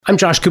I'm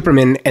Josh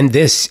Cooperman, and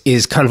this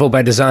is Convo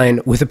by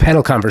Design with a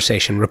panel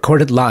conversation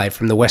recorded live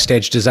from the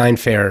WestEdge Design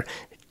Fair,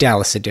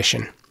 Dallas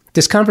edition.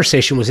 This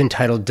conversation was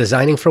entitled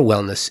Designing for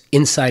Wellness,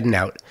 Inside and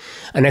Out,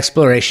 an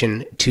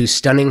exploration to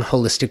stunning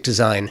holistic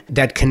design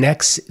that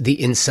connects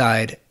the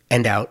inside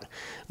and out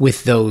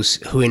with those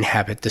who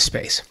inhabit the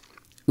space.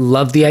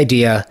 Love the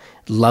idea,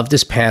 love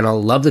this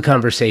panel, love the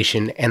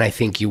conversation, and I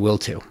think you will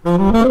too.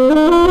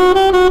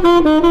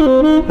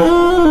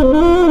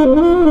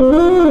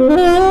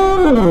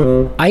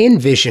 I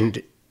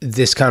envisioned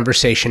this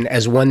conversation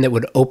as one that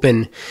would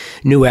open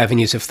new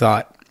avenues of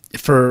thought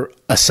for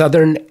a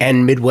Southern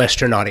and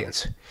Midwestern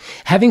audience.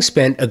 Having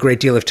spent a great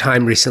deal of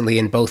time recently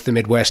in both the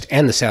Midwest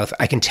and the South,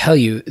 I can tell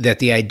you that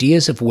the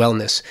ideas of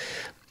wellness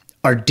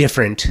are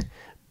different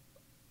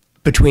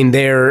between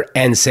there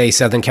and, say,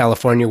 Southern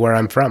California, where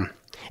I'm from.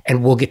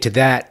 And we'll get to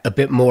that a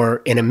bit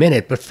more in a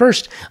minute. But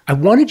first, I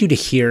wanted you to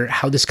hear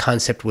how this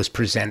concept was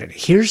presented.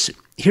 Here's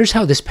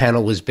how this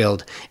panel was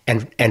built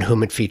and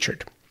whom it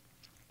featured.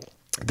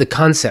 The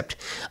concept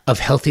of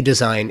healthy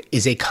design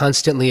is a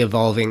constantly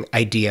evolving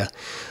idea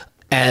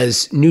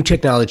as new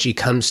technology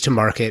comes to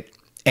market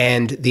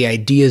and the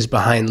ideas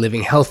behind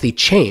living healthy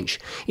change.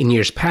 In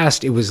years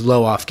past, it was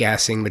low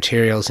off-gassing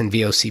materials and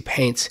VOC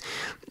paints.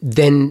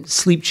 Then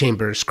sleep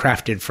chambers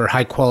crafted for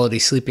high-quality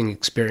sleeping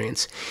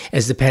experience.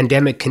 As the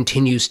pandemic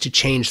continues to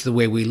change the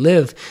way we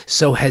live,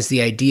 so has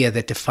the idea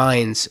that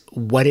defines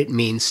what it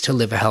means to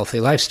live a healthy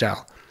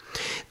lifestyle.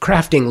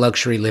 Crafting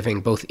luxury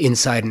living both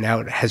inside and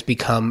out has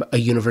become a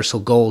universal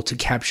goal to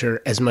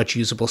capture as much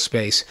usable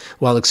space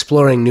while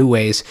exploring new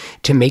ways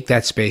to make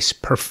that space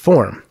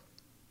perform.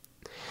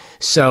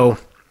 So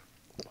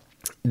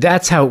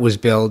that's how it was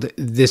built.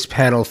 This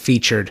panel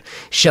featured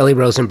Shelly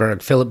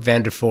Rosenberg, Philip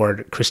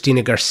Vanderford,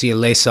 Christina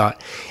Garcia-Lysaught,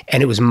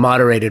 and it was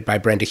moderated by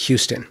Brenda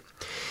Houston.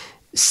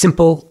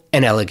 Simple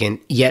and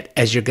elegant, yet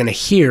as you're going to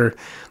hear,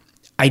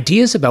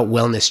 ideas about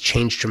wellness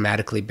change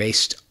dramatically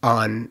based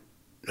on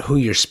who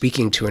you're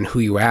speaking to and who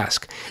you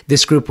ask.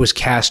 This group was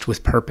cast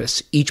with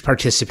purpose. Each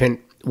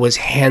participant was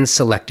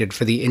hand-selected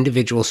for the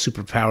individual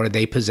superpower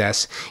they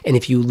possess. And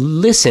if you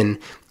listen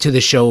to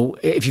the show,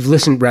 if you've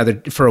listened rather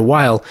for a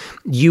while,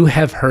 you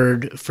have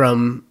heard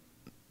from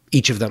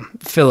each of them.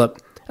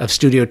 Philip of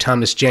Studio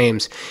Thomas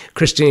James,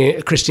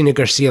 Christina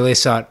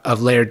Garcia-Lysaught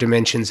of Layered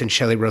Dimensions, and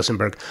Shelly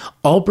Rosenberg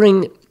all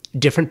bring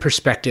different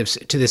perspectives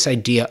to this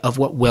idea of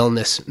what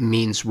wellness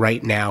means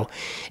right now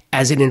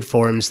as it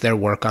informs their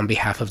work on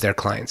behalf of their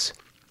clients.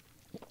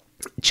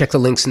 Check the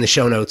links in the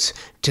show notes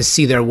to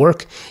see their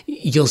work.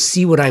 You'll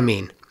see what I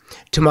mean.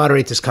 To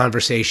moderate this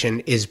conversation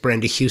is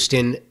Brenda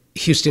Houston.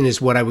 Houston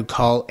is what I would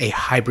call a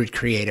hybrid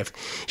creative.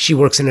 She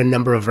works in a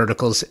number of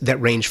verticals that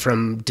range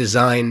from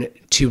design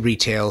to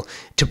retail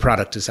to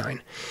product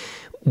design,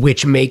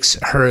 which makes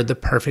her the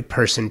perfect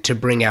person to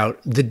bring out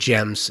the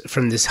gems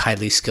from this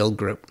highly skilled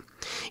group.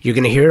 You're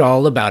going to hear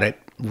all about it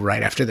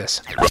right after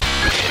this.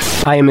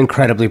 I am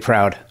incredibly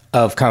proud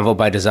of Convo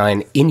by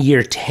Design in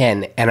year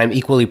 10, and I'm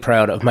equally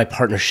proud of my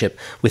partnership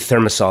with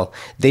Thermosol.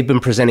 They've been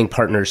presenting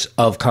partners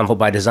of Convo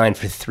by Design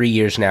for 3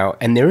 years now,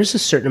 and there is a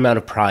certain amount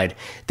of pride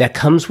that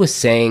comes with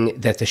saying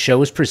that the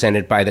show is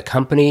presented by the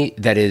company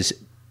that is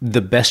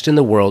the best in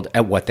the world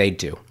at what they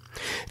do.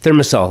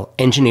 Thermosol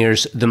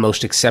engineers the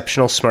most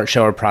exceptional smart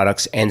shower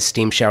products and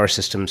steam shower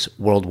systems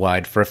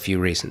worldwide for a few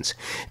reasons.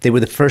 They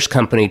were the first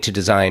company to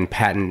design,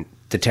 patent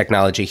the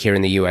technology here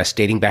in the U.S.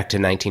 dating back to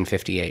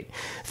 1958.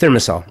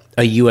 Thermosol,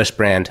 a U.S.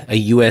 brand, a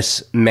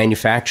U.S.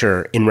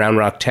 manufacturer in Round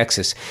Rock,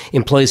 Texas,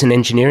 employs an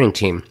engineering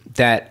team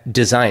that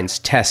designs,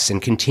 tests,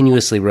 and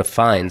continuously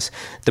refines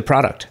the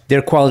product.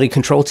 Their quality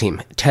control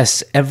team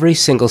tests every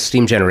single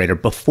steam generator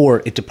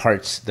before it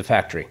departs the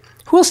factory.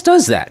 Who else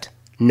does that?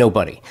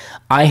 Nobody.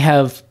 I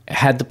have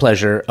had the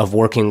pleasure of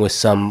working with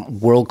some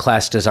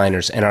world-class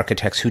designers and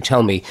architects who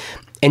tell me,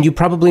 and you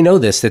probably know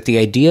this, that the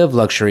idea of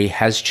luxury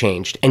has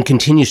changed and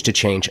continues to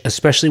change,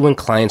 especially when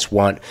clients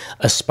want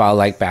a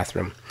spa-like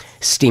bathroom.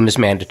 Steam is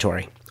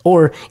mandatory,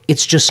 or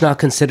it's just not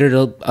considered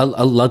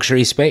a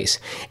luxury space.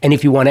 And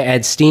if you want to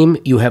add steam,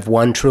 you have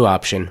one true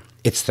option.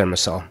 It's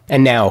Thermosol.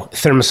 And now,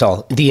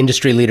 Thermosol, the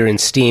industry leader in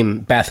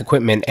steam, bath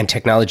equipment, and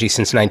technology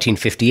since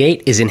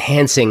 1958, is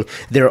enhancing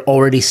their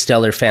already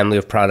stellar family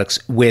of products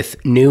with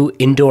new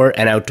indoor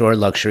and outdoor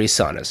luxury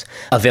saunas.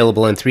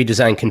 Available in 3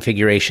 design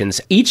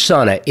configurations, each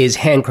sauna is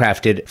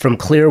handcrafted from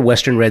clear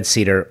Western red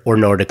cedar or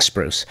Nordic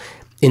spruce,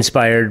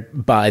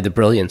 inspired by the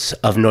brilliance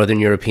of Northern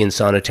European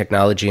sauna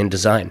technology and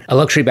design. A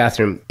luxury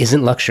bathroom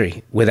isn't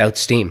luxury without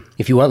steam.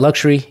 If you want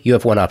luxury, you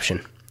have one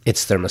option.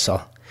 It's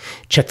Thermosol.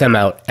 Check them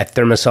out at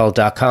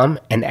thermosol.com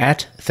and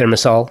at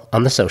Thermosol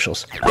on the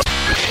socials.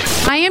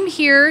 I am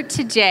here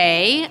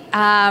today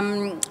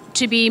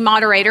to be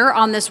moderator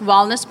on this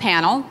wellness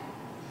panel.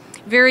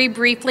 Very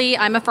briefly,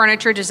 I'm a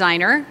furniture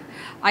designer.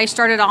 I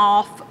started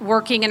off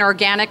working in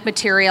organic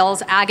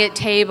materials, agate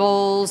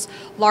tables,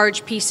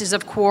 large pieces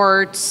of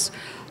quartz.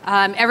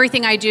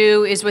 Everything I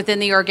do is within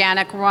the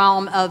organic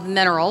realm of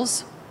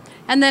minerals.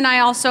 And then I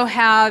also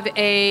have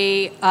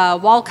a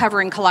wall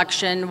covering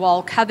collection,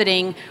 wall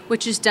coveting,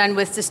 which is done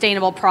with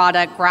sustainable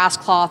product, grass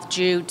cloth,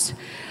 jute,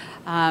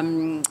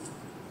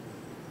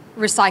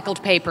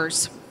 recycled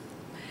papers.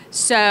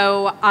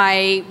 So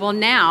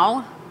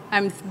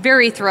I'm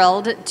very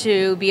thrilled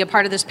to be a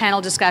part of this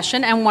panel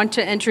discussion and want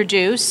to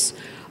introduce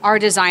our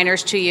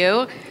designers to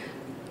you,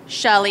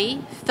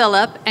 Shelly,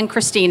 Philip, and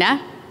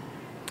Christina.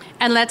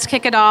 And let's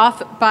kick it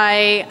off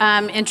by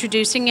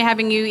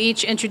having you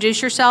each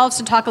introduce yourselves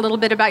and talk a little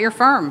bit about your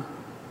firm.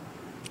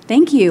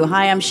 Thank you.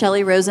 Hi, I'm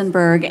Shelly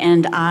Rosenberg,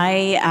 and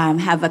I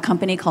have a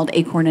company called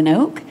Acorn and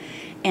Oak,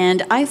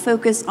 and I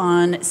focus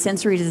on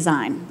sensory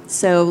design.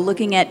 So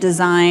looking at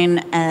design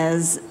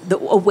as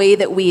a way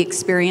that we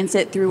experience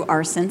it through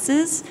our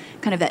senses,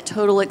 kind of that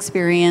total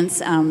experience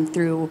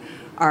through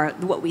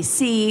what we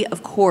see,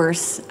 of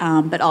course,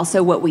 but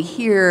also what we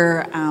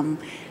hear,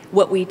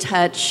 what we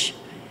touch,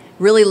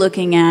 really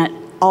looking at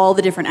all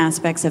the different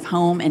aspects of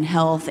home and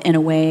health in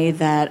a way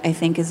that I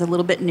think is a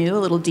little bit new, a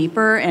little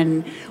deeper,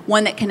 and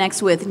one that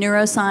connects with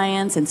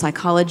neuroscience and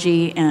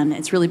psychology, and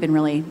it's really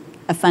been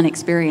a fun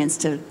experience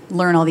to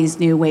learn all these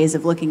new ways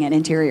of looking at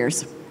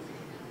interiors.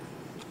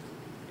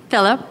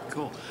 Philip?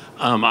 Cool.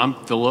 I'm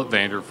Philip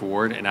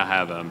Vanderford, and I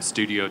have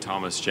Studio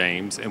Thomas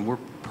James, and we're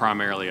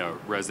primarily a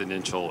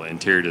residential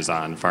interior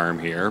design firm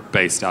here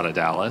based out of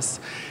Dallas.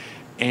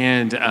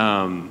 And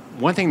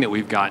one thing that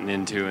we've gotten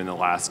into in the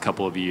last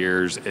couple of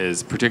years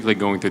is, particularly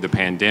going through the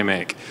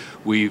pandemic,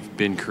 we've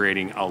been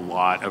creating a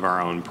lot of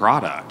our own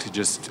product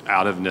just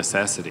out of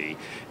necessity.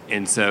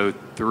 And so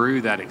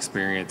through that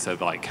experience of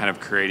kind of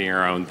creating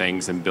our own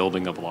things and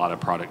building up a lot of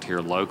product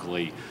here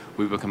locally,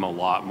 we've become a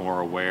lot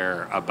more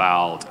aware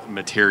about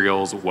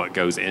materials, what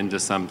goes into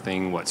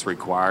something, what's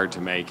required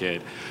to make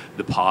it,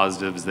 the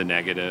positives, the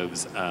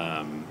negatives,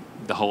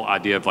 the whole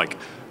idea of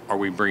are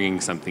we bringing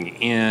something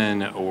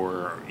in,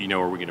 or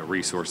are we going to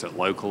resource it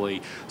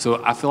locally?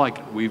 So I feel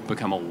like we've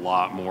become a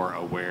lot more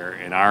aware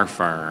in our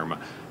firm,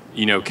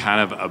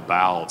 kind of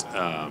about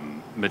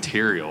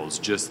materials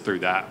just through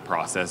that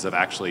process of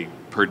actually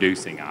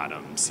producing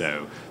items.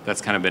 So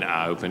that's kind of been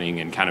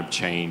eye-opening and kind of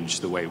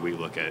changed the way we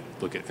look at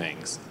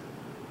things.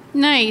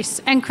 Nice.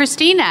 And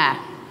Christina?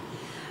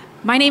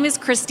 My name is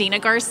Christina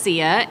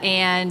Garcia,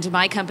 and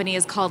my company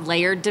is called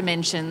Layered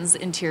Dimensions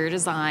Interior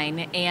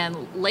Design. And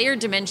Layered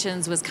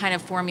Dimensions was kind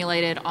of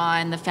formulated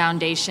on the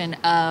foundation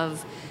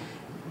of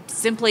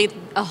simply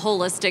a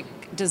holistic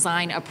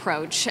design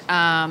approach.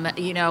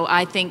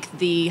 I think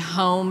the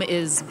home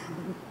is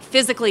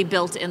physically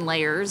built in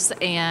layers,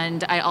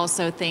 and I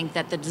also think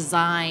that the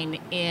design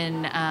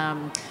in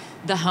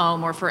the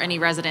home or for any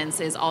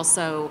residence is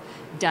also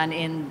done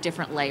in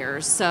different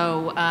layers.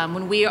 So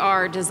when we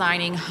are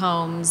designing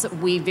homes,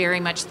 we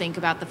very much think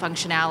about the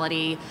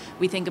functionality.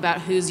 We think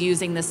about who's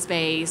using the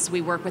space.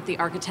 We work with the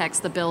architects,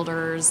 the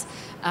builders,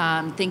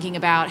 thinking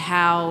about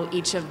how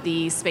each of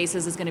the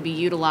spaces is going to be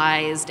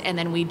utilized. And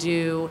then we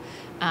do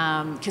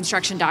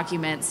construction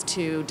documents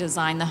to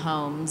design the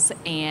homes.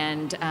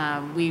 And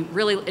we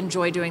really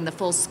enjoy doing the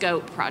full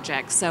scope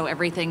projects. So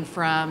everything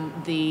from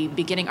the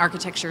beginning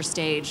architecture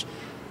stage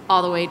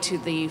all the way to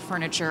the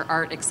furniture,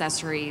 art,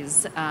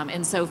 accessories,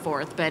 and so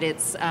forth. But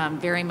it's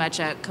very much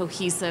a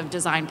cohesive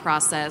design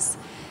process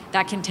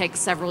that can take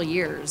several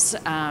years,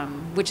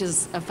 which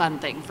is a fun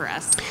thing for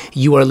us.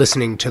 You are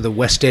listening to the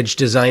WestEdge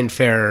Design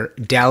Fair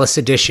Dallas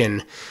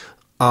edition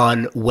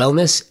on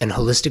wellness and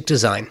holistic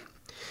design.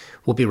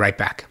 We'll be right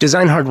back.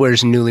 Design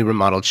Hardware's newly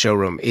remodeled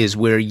showroom is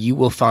where you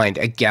will find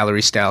a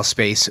gallery-style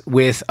space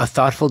with a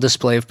thoughtful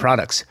display of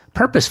products,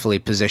 purposefully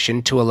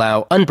positioned to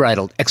allow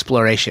unbridled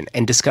exploration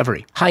and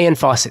discovery. High-end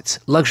faucets,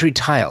 luxury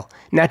tile,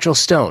 natural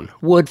stone,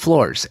 wood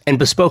floors, and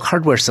bespoke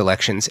hardware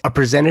selections are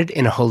presented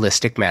in a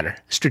holistic manner,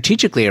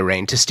 strategically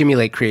arranged to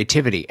stimulate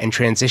creativity and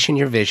transition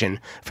your vision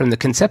from the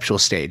conceptual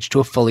stage to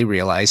a fully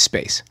realized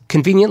space.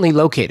 Conveniently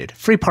located,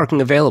 free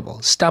parking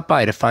available. Stop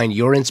by to find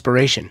your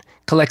inspiration.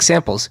 Collect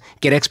samples,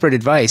 get expert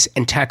advice,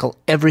 and tackle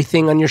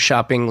everything on your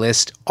shopping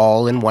list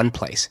all in one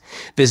place.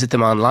 Visit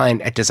them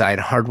online at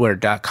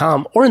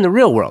designhardware.com or in the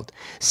real world,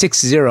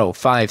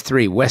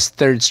 6053 West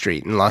 3rd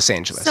Street in Los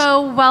Angeles.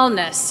 So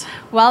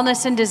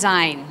wellness and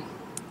design.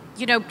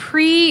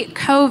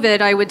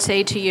 Pre-COVID, I would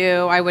say to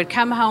you, I would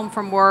come home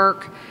from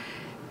work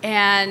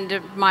and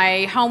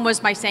my home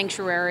was my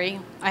sanctuary.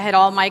 I had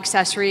all my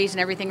accessories and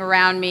everything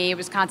around me. It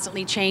was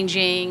constantly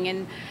changing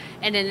and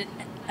in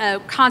a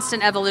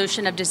constant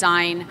evolution of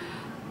design.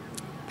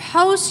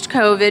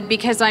 Post-COVID,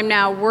 because I'm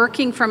now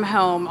working from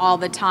home all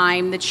the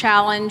time, the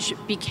challenge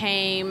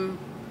became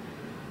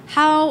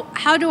how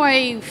do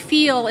I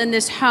feel in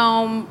this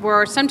home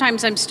where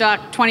sometimes I'm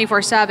stuck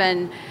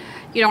 24/7.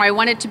 I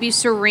want it to be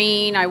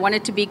serene, I want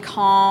it to be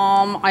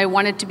calm, I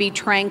want it to be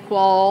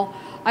tranquil.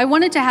 I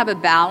want it to have a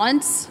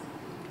balance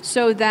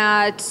so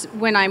that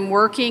when I'm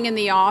working in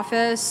the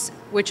office,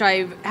 which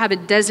I have a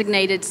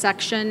designated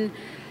section,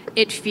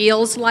 it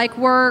feels like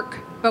work,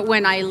 but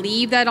when I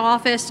leave that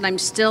office and I'm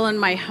still in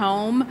my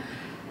home,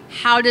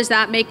 how does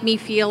that make me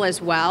feel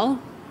as well?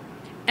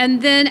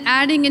 And then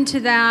adding into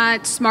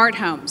that smart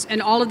homes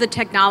and all of the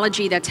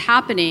technology that's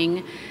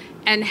happening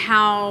and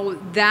how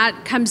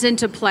that comes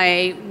into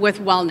play with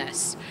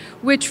wellness,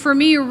 which for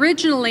me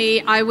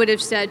originally, I would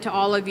have said to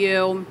all of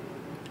you,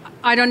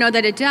 I don't know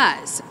that it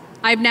does.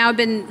 I've now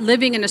been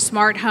living in a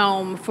smart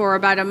home for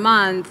about a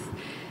month,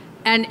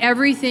 and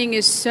everything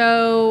is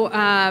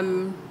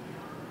so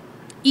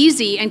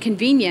easy and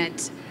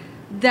convenient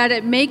that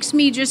it makes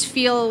me just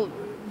feel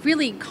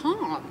really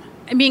calm.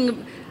 I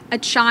mean, a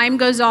chime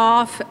goes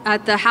off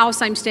at the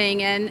house I'm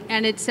staying in,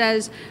 and it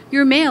says,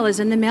 your mail is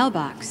in the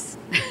mailbox.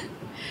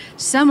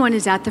 Someone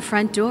is at the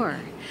front door.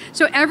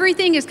 So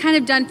everything is kind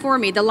of done for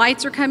me. The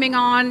lights are coming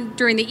on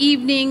during the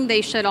evening.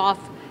 They shut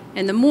off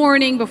in the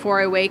morning before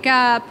I wake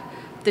up.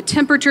 The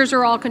temperatures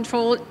are all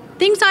controlled.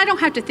 Things I don't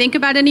have to think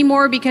about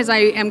anymore because I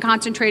am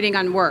concentrating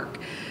on work.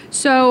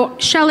 So,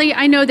 Shelly,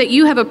 I know that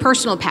you have a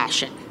personal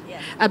passion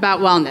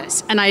about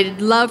wellness, and I'd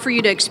love for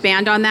you to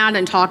expand on that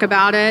and talk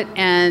about it,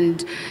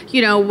 and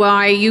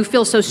why you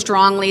feel so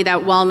strongly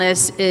that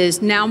wellness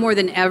is now more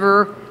than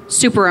ever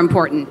super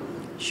important.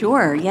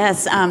 Sure,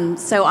 yes.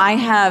 So I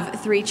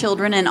have 3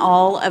 children, and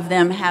all of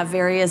them have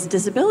various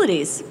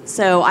disabilities.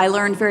 So I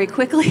learned very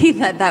quickly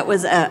that that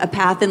was a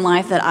path in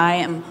life that I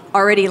am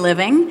already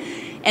living,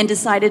 and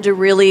decided to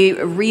really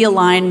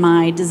realign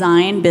my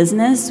design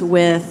business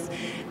with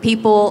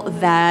people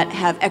that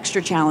have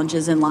extra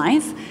challenges in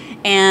life.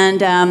 And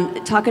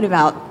talking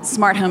about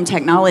smart home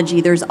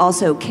technology, there's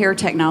also care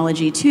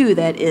technology too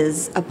that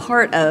is a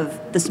part of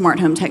the smart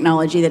home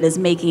technology that is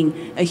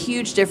making a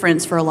huge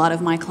difference for a lot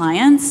of my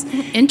clients.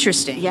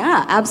 Interesting.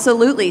 Yeah,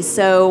 absolutely.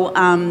 So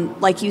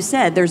like you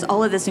said, there's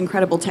all of this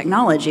incredible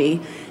technology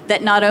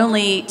that not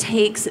only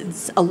takes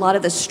a lot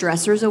of the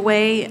stressors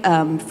away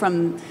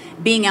from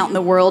being out in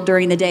the world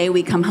during the day.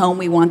 We come home,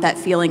 we want that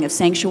feeling of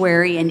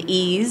sanctuary and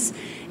ease.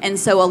 And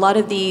so a lot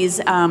of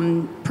these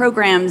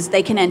programs,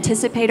 they can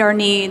anticipate our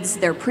needs.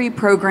 They're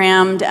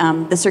pre-programmed,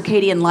 the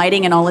circadian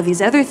lighting and all of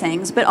these other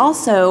things. But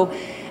also,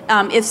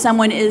 if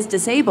someone is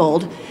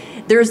disabled,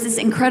 there's this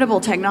incredible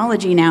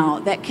technology now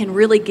that can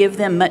really give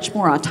them much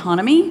more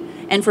autonomy.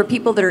 And for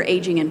people that are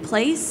aging in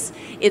place,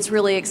 it's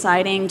really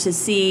exciting to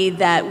see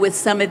that with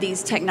some of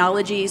these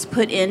technologies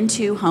put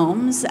into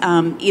homes,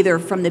 either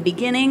from the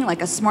beginning,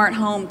 like a smart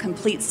home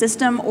complete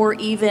system, or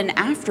even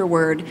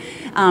afterward,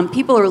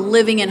 people are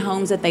living in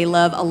homes that they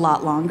love a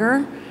lot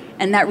longer.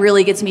 And that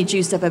really gets me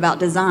juiced up about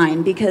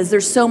design, because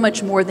there's so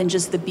much more than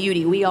just the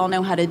beauty. We all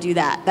know how to do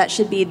that. That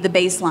should be the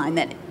baseline,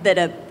 that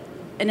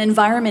an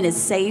environment is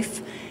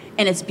safe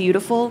and it's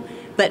beautiful.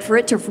 But for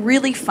it to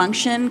really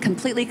function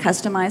completely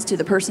customized to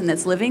the person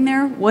that's living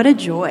there, what a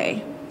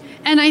joy.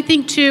 And I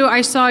think, too,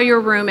 I saw your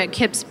room at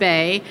Kips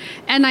Bay,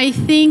 and I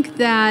think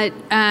that,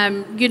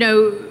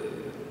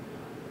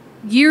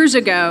 years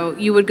ago,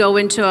 you would go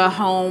into a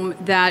home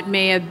that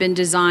may have been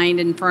designed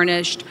and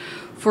furnished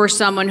for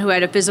someone who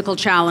had a physical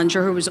challenge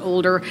or who was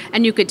older,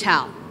 and you could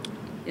tell.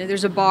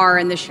 There's a bar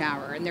in the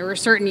shower, and there were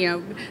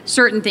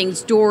certain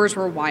things, doors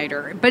were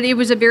wider, but it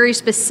was a very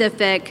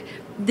specific,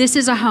 this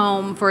is a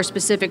home for a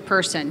specific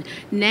person.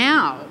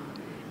 Now,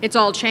 it's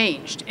all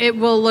changed. It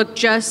will look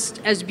just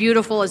as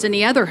beautiful as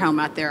any other home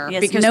out there, yes,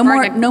 because no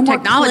more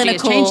technology clinical,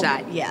 has changed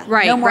that. Yeah,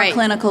 right, no more right.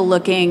 clinical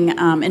looking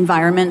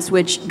environments,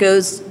 which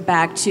goes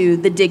back to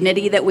the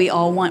dignity that we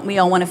all want. We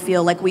all want to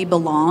feel like we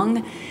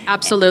belong.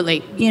 Absolutely.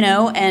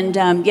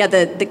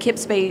 The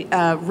Kips Bay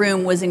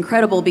room was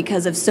incredible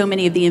because of so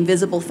many of the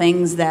invisible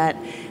things that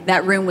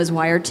room was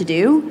wired to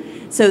do.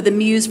 So the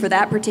muse for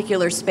that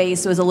particular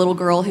space was a little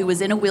girl who was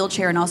in a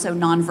wheelchair and also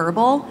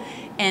nonverbal.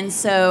 And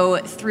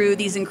so through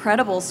these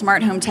incredible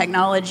smart home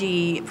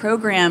technology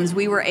programs,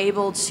 we were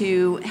able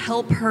to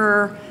help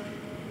her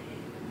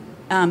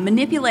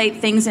manipulate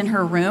things in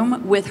her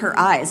room with her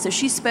eyes. So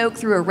she spoke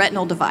through a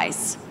retinal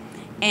device.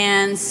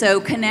 And so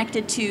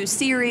connected to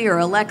Siri or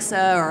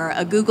Alexa or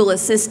a Google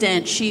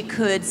Assistant, she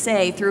could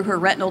say through her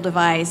retinal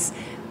device,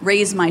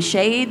 raise my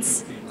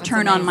shades,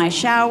 turn on my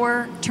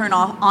shower, turn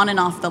on and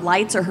off the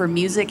lights or her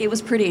music. It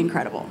was pretty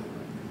incredible.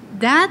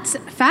 That's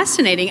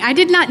fascinating. I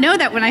did not know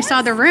that when I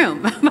saw the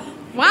room.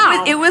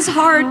 Wow. It was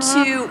hard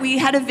to, we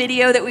had a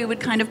video that we would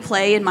kind of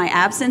play in my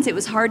absence. It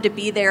was hard to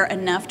be there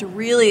enough to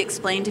really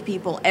explain to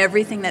people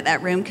everything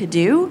that room could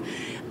do.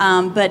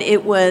 But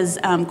it was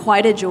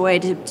quite a joy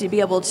to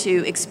be able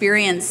to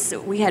experience.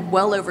 We had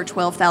well over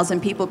 12,000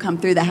 people come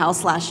through the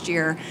house last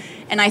year.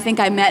 And I think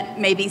I met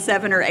maybe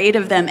 7 or 8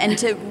 of them. And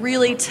to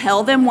really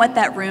tell them what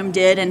that room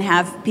did and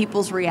have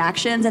people's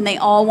reactions. And they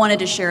all wanted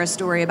to share a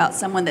story about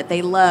someone that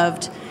they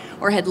loved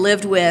or had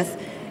lived with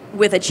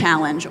a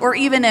challenge. Or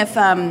even if,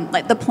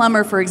 like the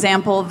plumber, for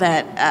example,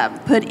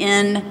 that put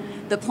in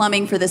the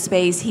plumbing for the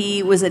space,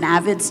 he was an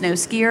avid snow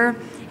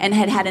skier and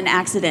had an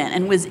accident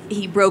and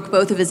he broke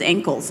both of his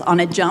ankles on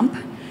a jump.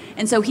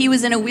 And so he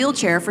was in a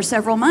wheelchair for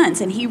several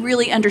months, and he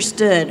really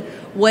understood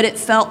what it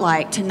felt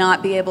like to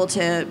not be able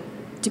to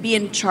be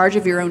in charge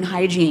of your own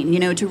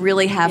hygiene, to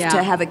really have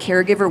to have a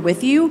caregiver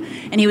with you.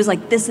 And he was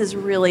like, this is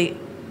really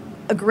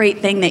a great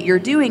thing that you're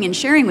doing and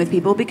sharing with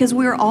people, because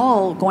we're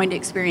all going to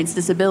experience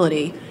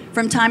disability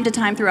from time to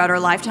time throughout our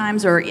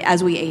lifetimes or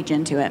as we age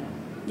into it.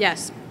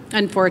 Yes.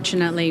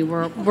 Unfortunately,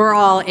 we're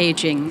all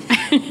aging.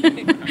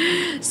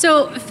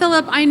 So,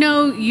 Philip, I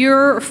know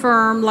your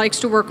firm likes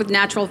to work with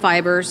natural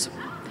fibers.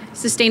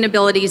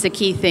 Sustainability is a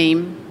key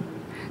theme.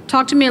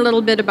 Talk to me a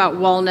little bit about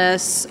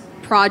wellness,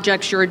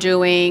 projects you're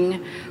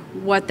doing,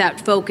 what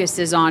that focus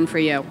is on for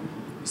you.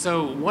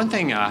 So one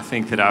thing I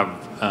think that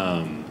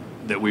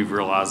that we've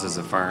realized as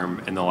a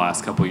firm in the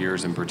last couple of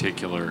years in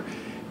particular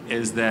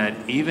is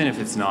that even if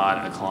it's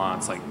not a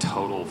client's like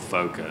total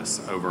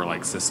focus over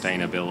like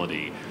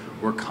sustainability,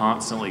 we're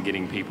constantly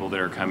getting people that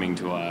are coming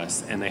to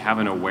us and they have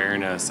an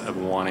awareness of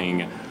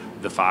wanting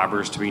the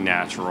fibers to be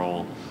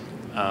natural.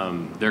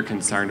 They're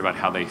concerned about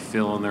how they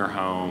feel in their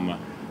home,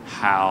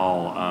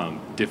 how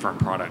different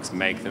products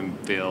make them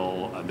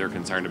feel. They're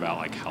concerned about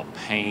like how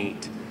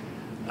paint,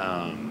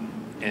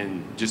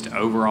 and just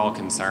overall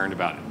concerned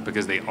about,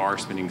 because they are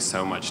spending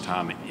so much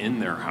time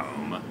in their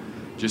home,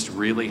 just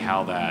really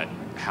how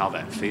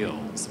that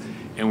feels.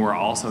 And we're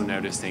also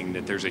noticing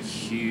that there's a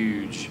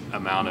huge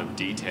amount of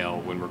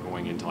detail when we're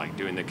going into like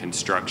doing the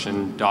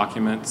construction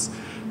documents.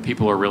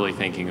 People are really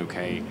thinking,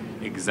 okay,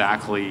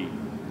 exactly,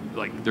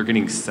 like they're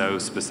getting so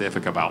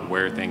specific about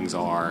where things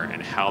are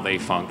and how they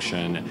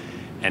function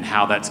and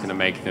how that's going to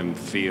make them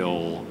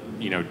feel,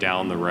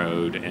 down the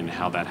road and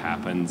how that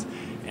happens.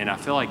 And I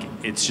feel like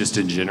it's just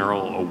a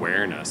general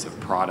awareness of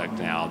product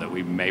now that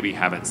we maybe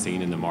haven't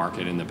seen in the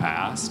market in the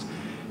past.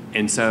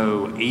 And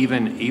so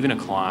even a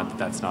client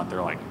that's not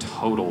their like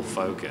total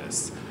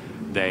focus,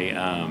 they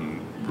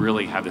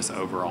really have this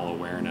overall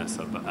awareness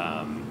of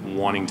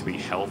wanting to be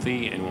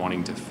healthy and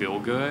wanting to feel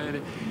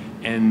good.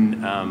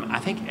 And I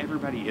think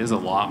everybody is a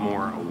lot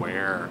more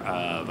aware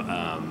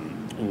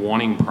of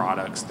wanting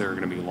products that are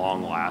going to be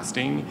long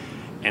lasting.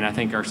 And I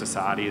think our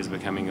society is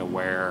becoming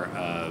aware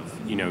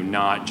of,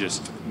 not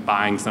just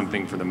buying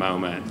something for the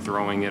moment,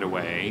 throwing it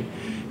away.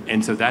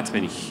 And so that's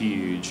been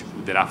huge,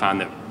 that I find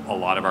that a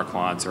lot of our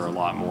clients are a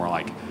lot more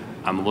like,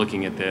 I'm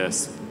looking at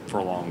this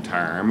for long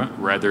term,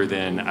 rather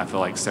than, I feel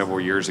like several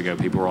years ago,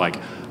 people were like,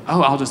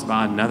 oh, I'll just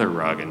buy another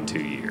rug in 2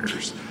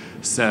 years.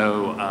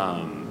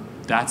 So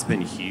that's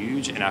been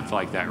huge. And I feel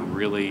like that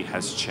really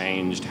has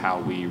changed how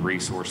we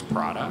resource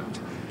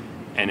product.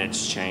 And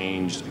it's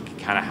changed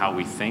kind of how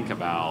we think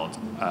about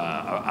an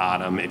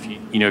item.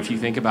 If you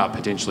think about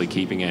potentially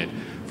keeping it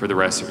for the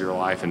rest of your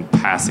life and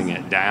passing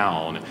it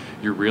down,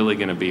 you're really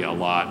going to be a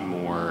lot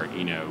more,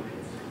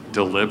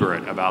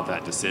 deliberate about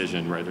that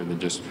decision rather than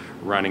just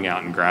running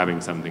out and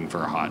grabbing something for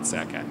a hot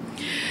second.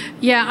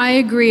 Yeah, I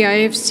agree.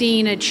 I have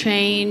seen a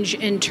change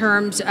in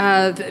terms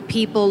of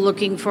people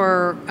looking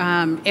for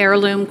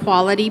heirloom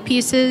quality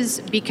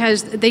pieces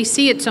because they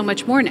see it so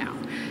much more now.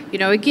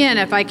 Again,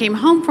 if I came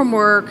home from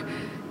work,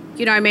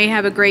 I may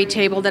have a great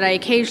table that I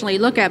occasionally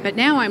look at, but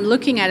now I'm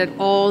looking at it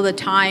all the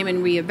time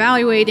and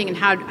reevaluating and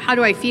how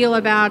do I feel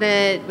about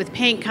it with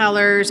paint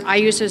colors. I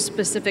use a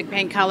specific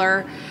paint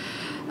color,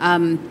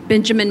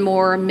 Benjamin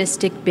Moore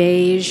Mystic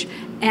Beige,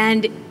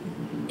 and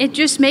it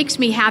just makes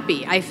me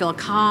happy. I feel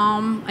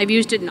calm. I've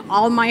used it in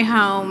all my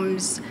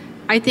homes.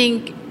 I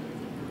think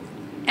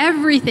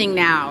everything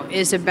now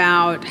is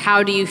about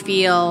how do you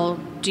feel,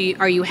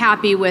 are you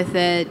happy with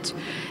it,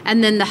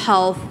 and then the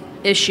health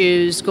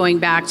issues going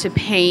back to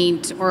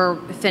paint or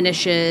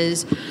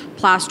finishes.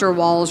 Plaster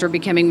walls are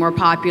becoming more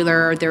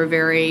popular. They're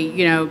very,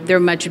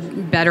 they're much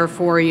better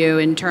for you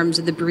in terms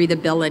of the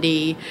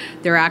breathability.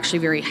 They're actually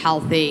very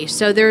healthy.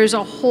 So there's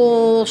a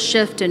whole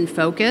shift in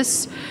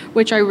focus,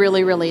 which I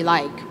really, really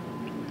like.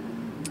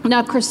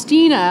 Now,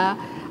 Christina,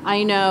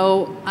 I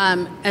know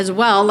as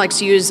well, likes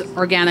to use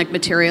organic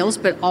materials,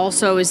 but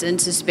also is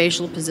into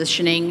spatial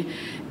positioning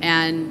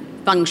and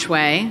feng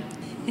shui,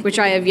 which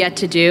I have yet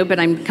to do, but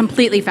I'm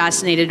completely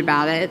fascinated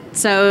about it.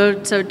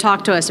 So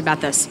talk to us about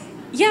this.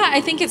 Yeah,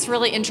 I think it's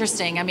really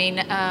interesting. I mean,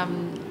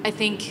 I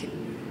think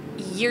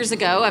years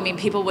ago,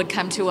 people would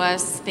come to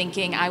us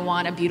thinking, I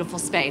want a beautiful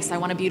space, I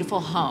want a beautiful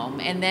home.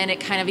 And then it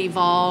kind of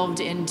evolved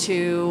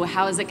into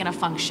how is it going to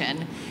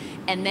function?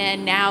 And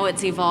then now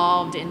it's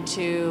evolved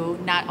into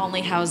not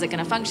only how is it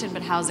going to function,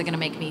 but how is it going to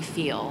make me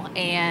feel?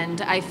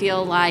 And I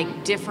feel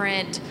like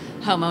different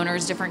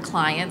homeowners, different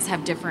clients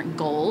have different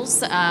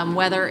goals,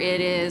 whether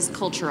it is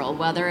cultural,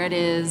 whether it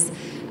is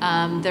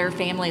their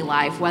family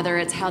life, whether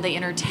it's how they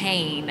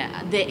entertain.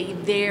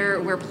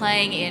 We're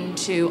playing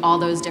into all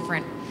those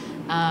different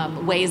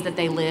ways that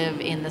they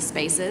live in the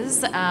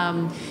spaces.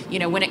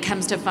 When it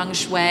comes to feng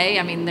shui,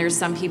 there's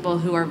some people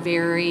who are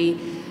very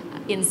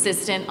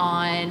insistent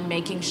on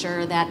making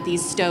sure that the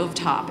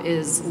stovetop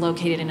is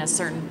located in a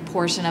certain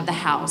portion of the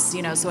house,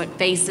 so it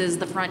faces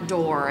the front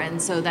door,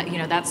 and so that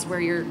that's where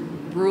you're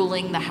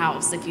ruling the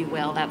house, if you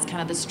will. That's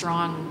kind of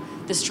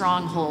the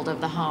stronghold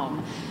of the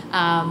home.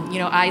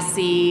 I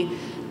see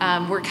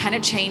we're kind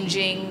of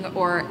changing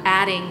or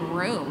adding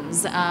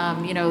rooms.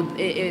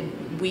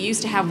 We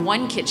used to have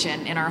one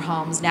kitchen in our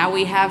homes. Now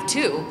we have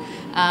two.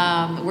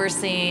 We're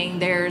seeing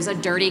there's a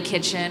dirty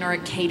kitchen or a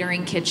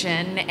catering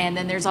kitchen, and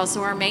then there's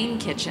also our main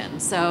kitchen.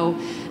 So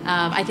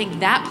I think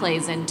that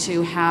plays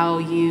into how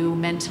you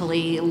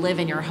mentally live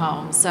in your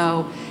home.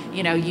 So,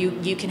 you know,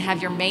 you can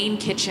have your main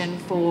kitchen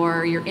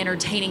for your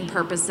entertaining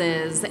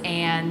purposes,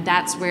 and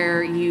that's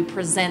where you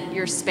present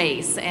your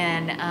space.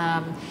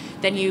 And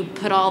then you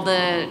put all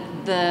the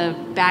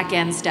back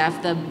end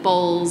stuff, the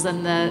bowls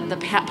and the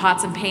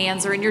pots and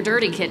pans are in your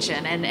dirty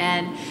kitchen.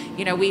 And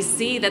you know, we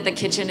see that the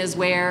kitchen is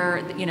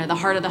where, you know, the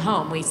heart of the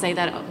home. We say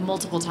that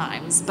multiple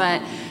times,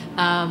 but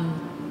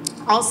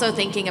also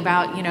thinking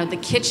about, you know, the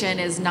kitchen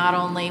is not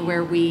only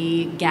where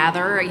we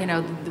gather. You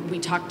know, we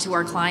talk to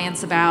our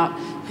clients about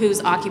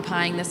who's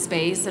occupying the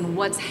space and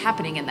what's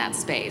happening in that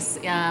space.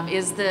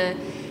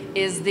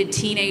 Is the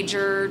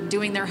teenager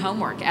doing their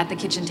homework at the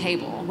kitchen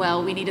table?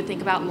 Well, we need to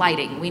think about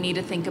lighting. We need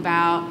to think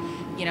about,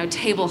 you know,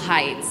 table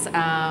heights.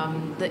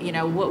 You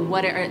know,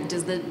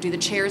 do the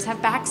chairs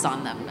have backs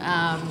on them?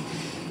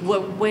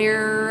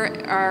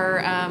 Where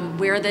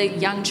are the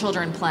young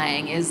children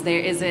playing?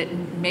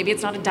 Maybe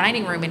it's not a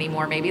dining room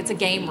anymore. Maybe it's a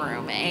game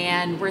room.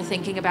 And we're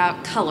thinking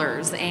about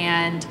colors.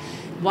 And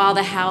while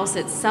the house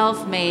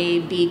itself may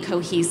be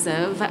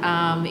cohesive,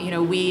 you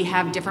know, we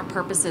have different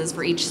purposes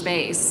for each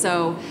space.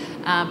 So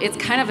it's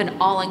kind of an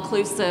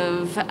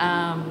all-inclusive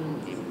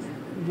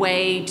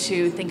way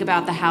to think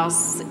about the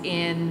house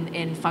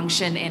in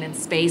function and in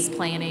space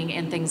planning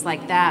and things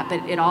like that.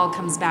 But it all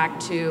comes back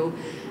to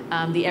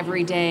the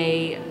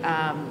everyday,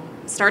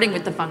 starting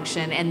with the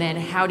function, and then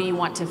how do you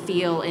want to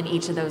feel in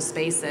each of those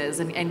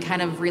spaces, and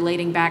kind of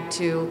relating back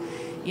to,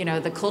 you know,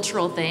 the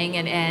cultural thing,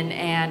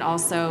 and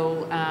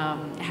also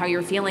how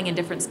you're feeling in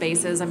different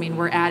spaces. I mean,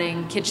 we're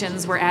adding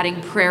kitchens, we're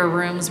adding prayer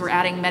rooms, we're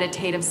adding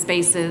meditative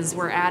spaces,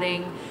 we're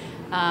adding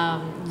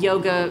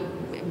yoga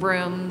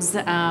rooms.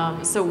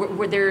 So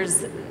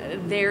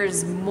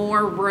there's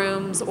more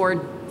rooms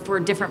for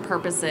different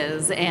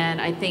purposes,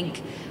 and I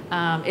think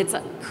it's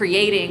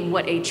creating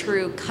what a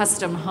true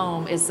custom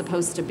home is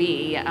supposed to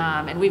be.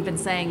 And we've been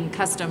saying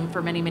custom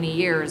for many, many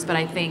years, but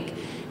I think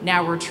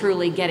now we're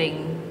truly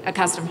getting a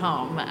custom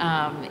home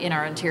in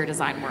our interior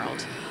design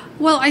world.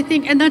 Well, I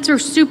think, and that's a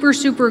super,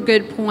 super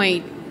good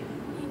point.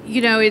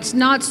 You know, it's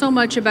not so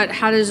much about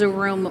how does a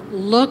room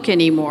look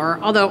anymore,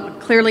 although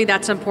clearly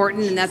that's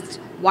important, and that's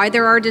why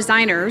there are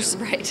designers,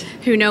 right,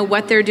 who know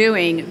what they're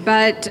doing.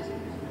 But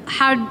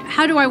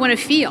how do I want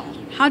to feel?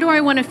 How do I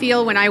want to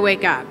feel when I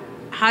wake up?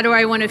 How do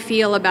I want to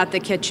feel about the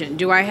kitchen?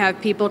 Do I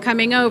have people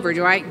coming over?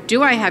 Do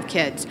I have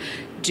kids?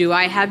 Do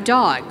I have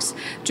dogs?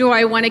 Do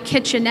I want a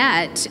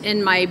kitchenette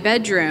in my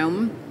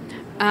bedroom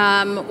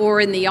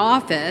or in the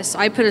office?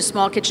 I put a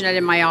small kitchenette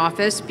in my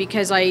office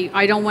because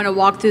I don't want to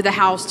walk through the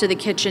house to the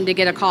kitchen to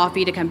get a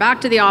coffee to come back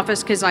to the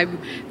office because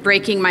I'm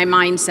breaking my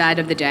mindset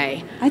of the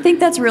day. I think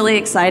that's really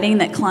exciting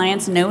that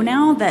clients know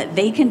now that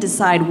they can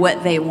decide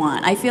what they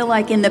want. I feel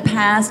like in the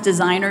past,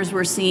 designers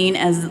were seen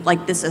as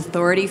like this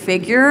authority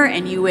figure,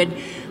 and you would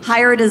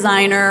hire a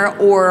designer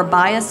or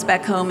buy a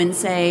spec home and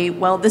say,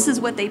 well, this is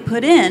what they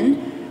put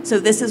in, so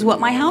this is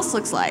what my house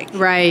looks like.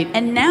 Right.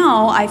 And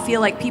now I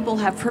feel like people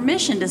have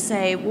permission to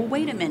say, well,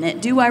 wait a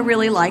minute, do I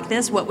really like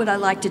this? What would I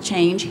like to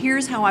change?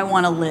 Here's how I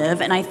want to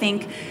live. And I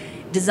think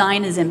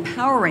design is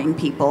empowering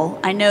people.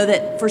 I know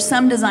that for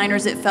some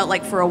designers, it felt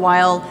like for a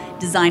while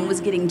design was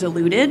getting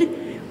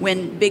diluted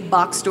when big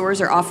box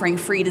stores are offering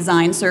free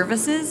design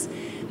services.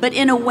 But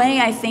in a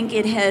way, I think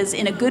it has,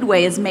 in a good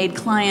way, has made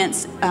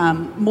clients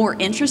more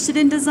interested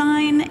in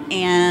design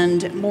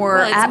and more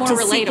apt to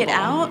seek it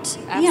out.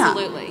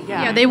 Absolutely,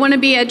 yeah. They want to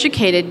be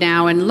educated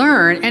now and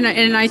learn.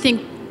 And I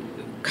think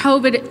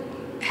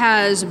COVID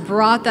has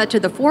brought that to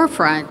the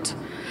forefront.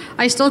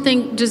 I still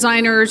think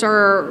designers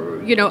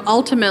are, you know,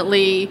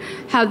 ultimately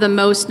have the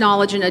most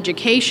knowledge and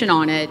education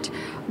on it.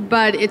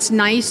 But it's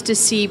nice to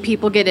see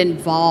people get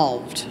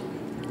involved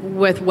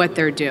with what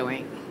they're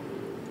doing.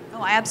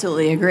 I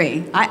absolutely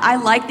agree. I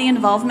like the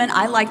involvement.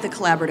 I like the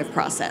collaborative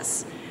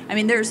process. I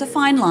mean, there's a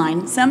fine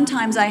line.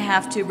 Sometimes I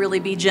have to really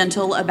be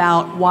gentle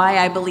about why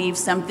I believe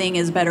something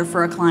is better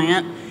for a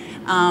client.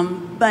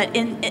 But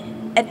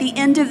at the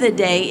end of the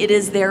day, it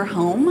is their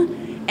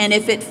home. And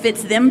if it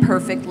fits them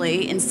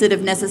perfectly, instead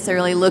of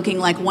necessarily looking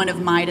like one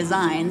of my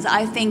designs,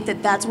 I think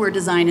that that's where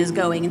design is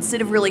going,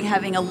 instead of really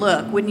having a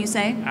look, wouldn't you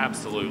say?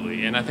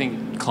 Absolutely. And I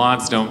think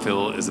clients don't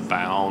feel as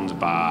bound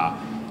by,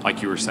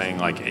 like you were saying,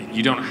 like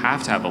you don't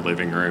have to have a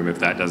living room if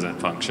that doesn't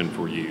function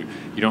for you.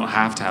 You don't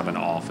have to have an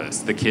office.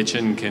 The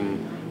kitchen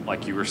can,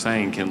 like you were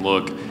saying,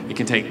 it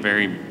can take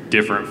very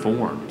different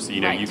forms.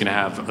 You know, right. You can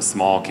have a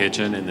small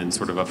kitchen and then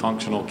sort of a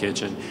functional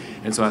kitchen.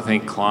 And so I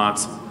think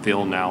clients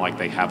feel now like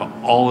they have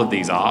all of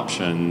these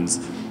options.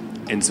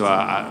 And so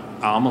I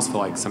almost feel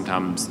like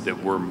sometimes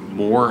that we're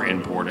more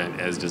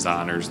important as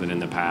designers than in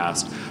the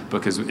past,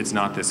 because it's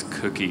not this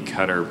cookie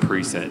cutter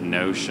preset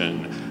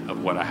notion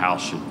of what a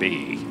house should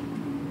be.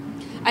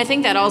 I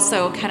think that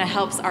also kind of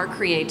helps our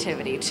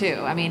creativity too.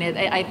 I mean,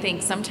 I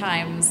think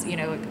sometimes, you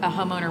know, a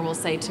homeowner will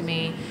say to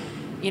me,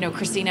 you know,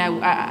 Christina,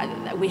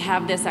 we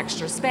have this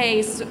extra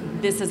space.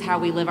 This is how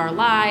we live our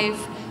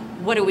life.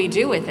 what do we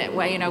do with it?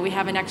 Well, we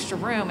have an extra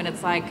room, and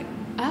it's like,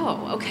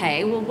 oh,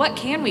 okay, well, what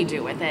can we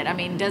do with it? I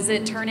mean, does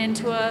it turn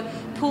into a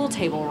pool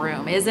table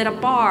room? Is it a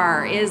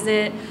bar? Is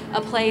it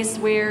a place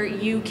where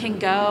you can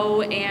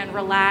go and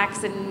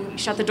relax and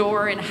shut the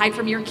door and hide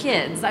from your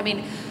kids? I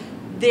mean,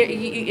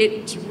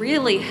 it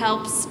really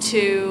helps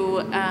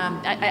to,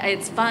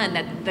 it's fun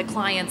that the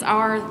clients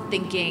are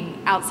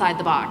thinking outside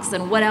the box,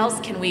 and what else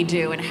can we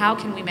do, and how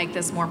can we make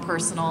this more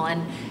personal?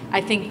 And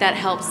I think that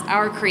helps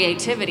our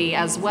creativity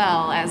as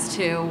well as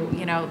to,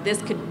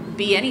 this could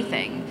be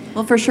anything.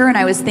 Well, for sure, and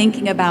I was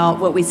thinking about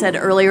what we said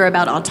earlier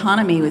about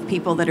autonomy with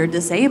people that are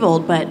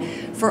disabled, but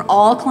for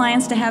all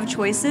clients to have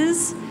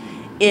choices,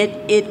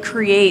 it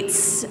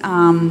creates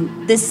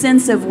this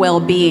sense of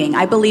well-being.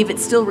 I believe it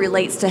still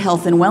relates to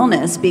health and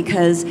wellness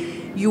because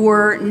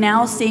you're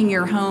now seeing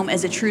your home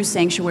as a true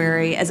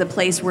sanctuary, as a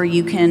place where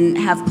you can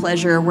have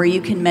pleasure, where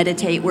you can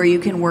meditate, where you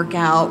can work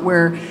out,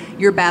 where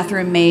your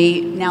bathroom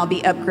may now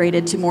be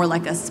upgraded to more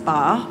like a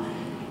spa,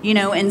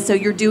 and so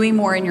you're doing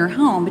more in your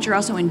home, but you're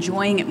also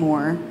enjoying it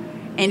more,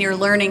 and you're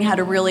learning how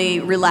to really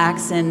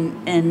relax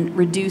and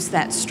reduce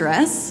that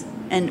stress,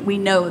 and we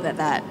know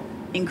that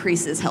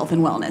increases health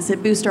and wellness.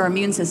 It boosts our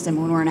immune system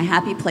when we're in a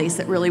happy place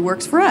that really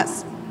works for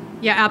us.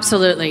 Yeah,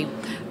 absolutely.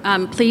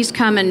 Please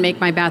come and make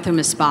my bathroom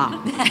a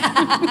spa.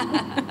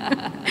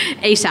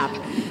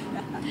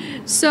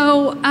 ASAP.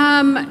 So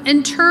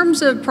in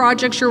terms of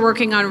projects you're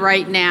working on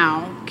right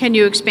now, can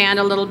you expand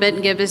a little bit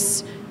and give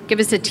us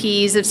a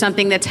tease of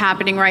something that's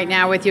happening right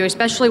now with you,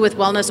 especially with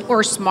wellness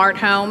or smart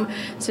home,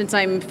 since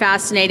I'm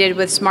fascinated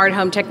with smart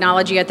home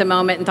technology at the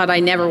moment and thought I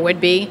never would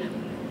be?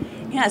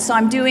 Yeah, so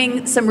I'm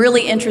doing some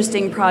really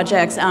interesting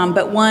projects,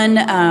 but one,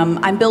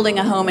 I'm building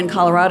a home in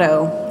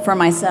Colorado for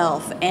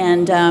myself,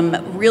 and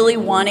really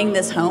wanting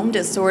this home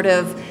to sort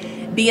of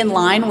be in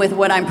line with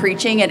what I'm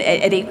preaching at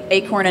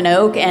Acorn and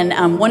Oak,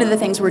 and one of the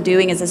things we're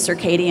doing is a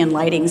circadian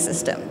lighting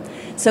system.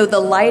 So the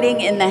lighting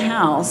in the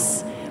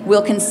house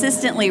will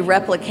consistently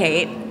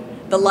replicate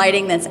the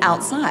lighting that's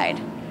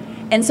outside.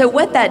 And so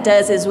what that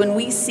does is when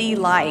we see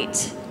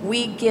light,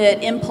 we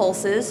get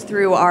impulses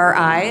through our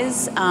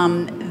eyes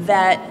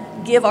that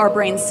give our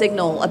brain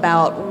signal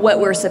about what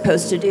we're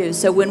supposed to do.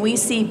 So when we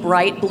see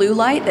bright blue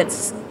light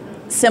that's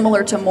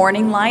similar to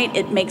morning light,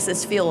 it makes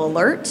us feel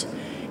alert,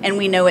 and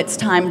we know it's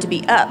time to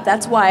be up.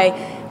 That's why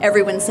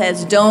everyone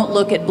says don't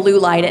look at blue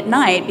light at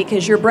night,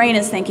 because your brain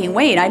is thinking,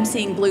 wait, I'm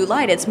seeing blue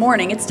light, it's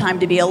morning, it's time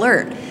to be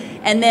alert.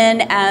 And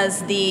then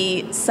as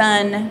the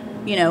sun,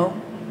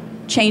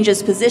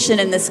 changes position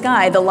in the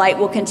sky, the light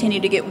will continue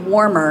to get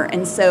warmer,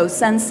 and so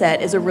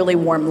sunset is a really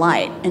warm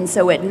light. And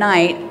so at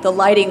night, the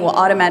lighting will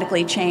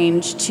automatically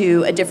change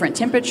to a different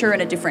temperature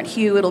and a different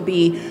hue. It'll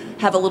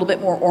have a little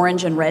bit more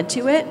orange and red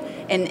to it.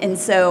 And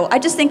so I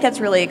just think that's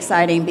really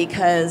exciting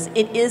because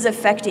it is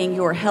affecting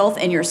your health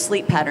and your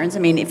sleep patterns. I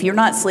mean, if you're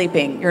not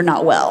sleeping, you're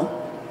not well.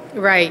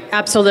 Right,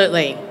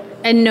 absolutely.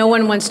 And no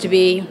one wants to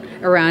be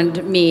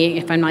around me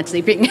if I'm not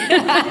sleeping.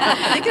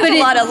 I think there's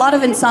a lot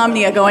of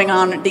insomnia going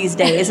on these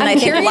days, and I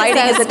think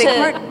lighting is a big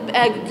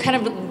part. Kind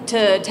of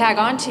to tag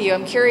on to you,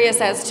 I'm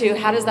curious as to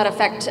how does that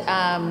affect,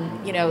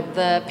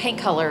 the paint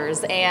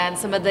colors and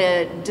some of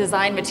the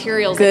design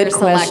materials that you're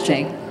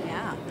selecting.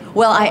 Yeah.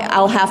 Well,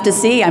 I'll have to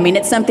see. I mean,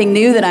 it's something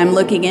new that I'm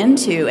looking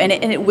into, and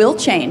it will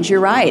change.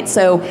 You're right.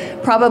 So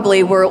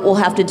probably we'll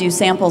have to do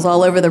samples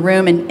all over the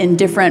room in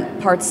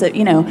different parts of,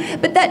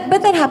 But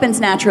that happens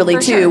naturally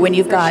too when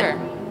you've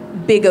got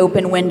big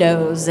open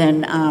windows,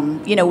 and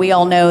we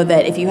all know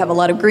that if you have a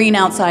lot of green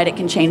outside, it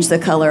can change the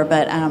color.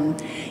 But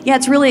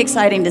it's really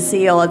exciting to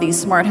see all of these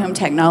smart home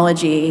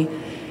technology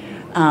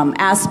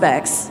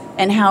aspects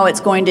and how it's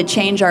going to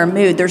change our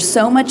mood. There's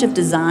so much of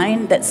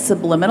design that's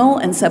subliminal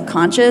and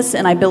subconscious,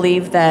 and I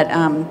believe that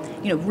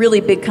really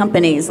big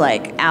companies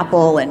like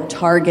Apple and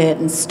Target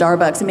and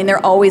Starbucks, I mean,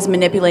 they're always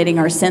manipulating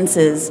our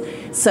senses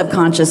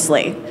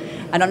subconsciously.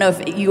 I don't know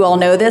if you all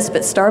know this,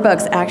 but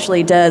Starbucks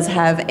actually does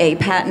have a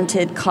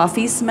patented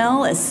coffee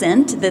smell, a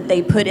scent that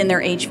they put in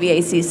their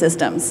HVAC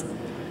systems.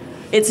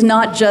 It's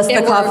not just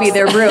the coffee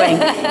they're brewing.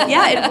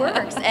 Yeah, it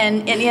works.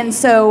 And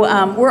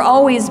so we're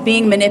always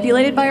being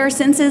manipulated by our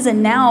senses,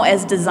 and now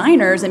as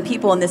designers and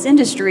people in this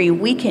industry,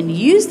 we can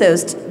use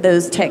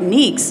those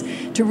techniques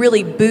to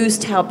really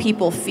boost how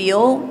people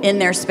feel in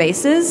their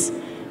spaces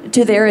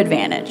to their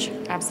advantage.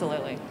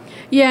 Absolutely.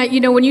 Yeah,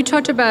 when you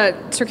talked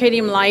about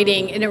circadian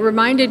lighting, and it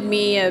reminded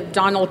me of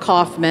Donald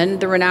Kaufman,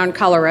 the renowned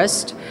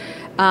colorist,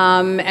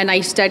 and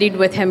I studied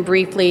with him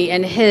briefly,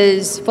 and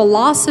his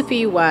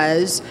philosophy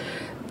was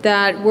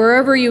that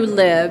wherever you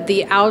live,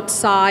 the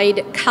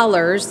outside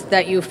colors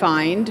that you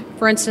find,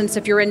 for instance,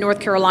 if you're in North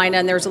Carolina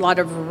and there's a lot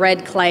of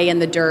red clay in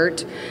the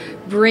dirt,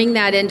 bring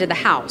that into the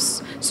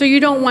house. So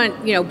you don't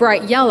want,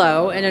 bright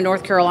yellow in a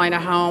North Carolina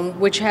home,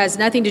 which has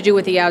nothing to do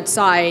with the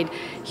outside.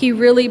 He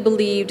really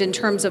believed in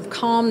terms of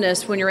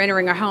calmness when you're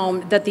entering a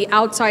home that the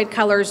outside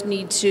colors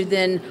need to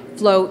then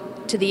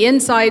float to the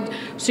inside,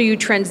 so you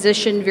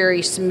transition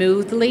very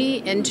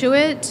smoothly into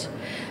it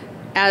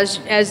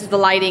as the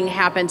lighting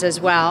happens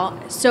as well.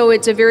 So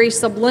it's a very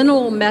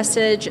subliminal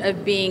message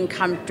of being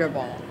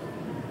comfortable.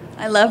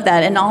 I love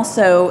that. And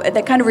also,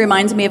 that kind of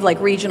reminds me of like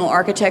regional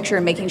architecture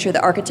and making sure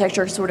the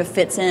architecture sort of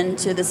fits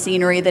into the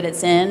scenery that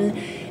it's in.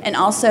 And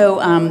also,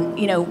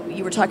 you know,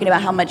 you were talking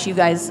about how much you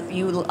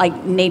like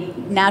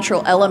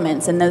natural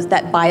elements and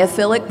that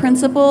biophilic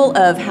principle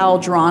of how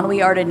drawn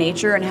we are to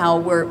nature and how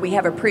we're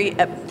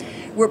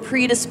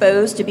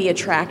predisposed to be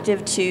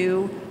attracted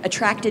to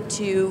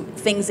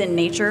things in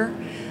nature.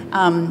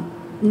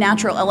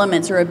 Natural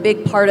elements are a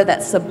big part of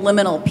that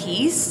subliminal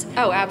piece.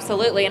 Oh,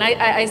 absolutely. And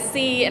I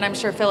see, and I'm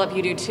sure, Philip,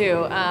 you do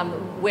too,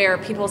 where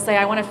people say,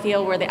 I want to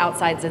feel where the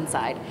outside's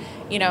inside.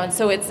 You know, and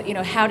so it's, you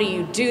know, how do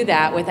you do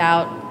that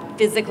without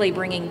physically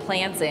bringing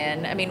plants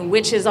in? I mean,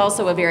 which is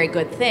also a very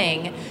good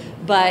thing.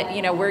 But,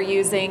 you know, we're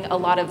using a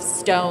lot of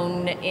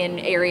stone in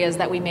areas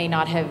that we may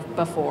not have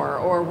before,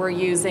 or we're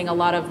using a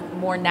lot of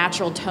more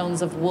natural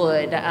tones of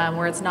wood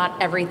where it's not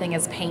everything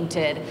is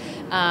painted.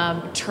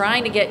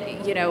 Trying to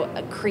get, you know,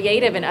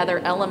 creative in other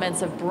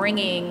elements of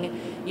bringing,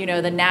 you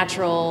know, the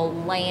natural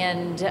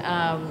land,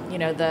 you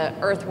know, the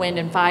earth, wind,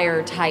 and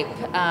fire type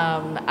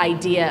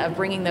idea of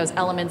bringing those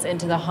elements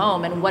into the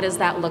home. And what does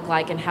that look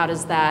like, and how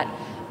does that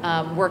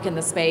work in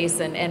the space,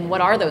 and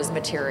what are those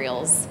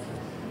materials?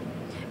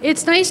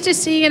 It's nice to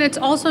see, and it's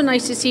also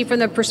nice to see from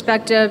the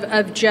perspective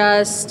of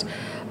just,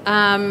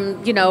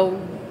 you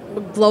know,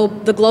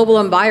 the global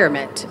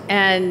environment.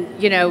 And,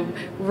 you know,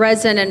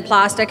 resin and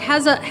plastic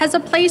has a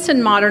place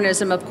in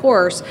modernism, of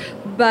course,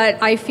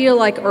 but I feel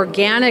like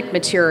organic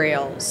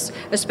materials,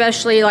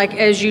 especially like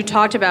as you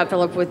talked about,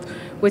 Philip,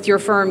 with your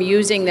firm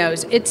using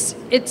those,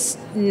 it's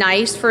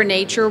nice for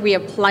nature. We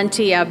have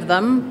plenty of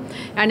them,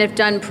 and if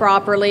done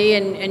properly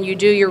and you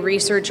do your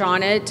research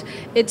on it,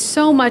 it's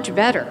so much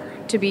better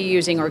to be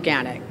using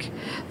organic.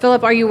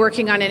 Philip, are you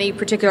working on any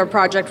particular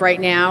project right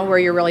now where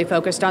you're really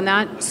focused on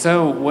that?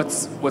 So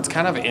what's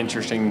kind of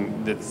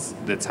interesting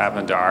that's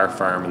happened to our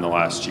firm in the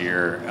last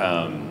year,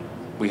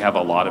 we have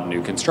a lot of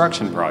new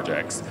construction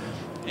projects.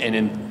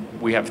 And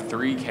we have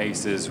 3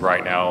 cases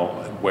right now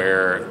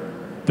where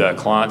the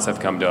clients have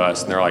come to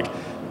us and they're like,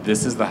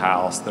 this is the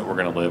house that we're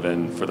going to live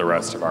in for the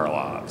rest of our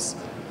lives.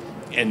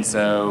 And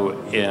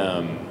so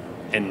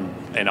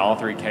in all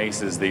 3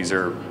 cases, these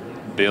are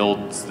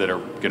builds that are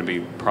going to be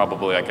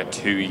probably like a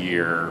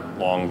 2-year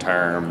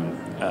long-term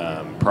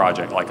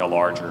project, like a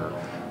larger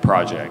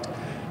project.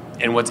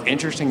 And what's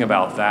interesting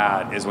about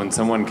that is when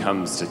someone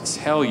comes to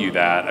tell you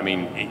that, I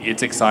mean,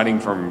 it's exciting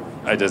from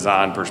a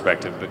design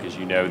perspective because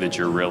you know that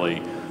you're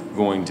really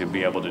going to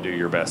be able to do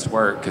your best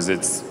work because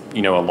it's,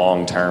 you know, a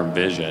long-term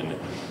vision.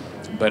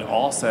 But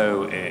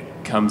also it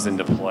comes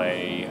into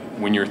play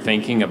when you're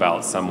thinking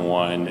about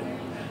someone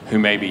who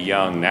may be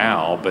young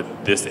now,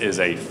 but this is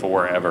a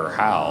forever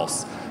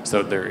house.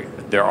 So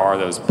there are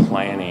those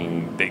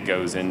planning that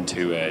goes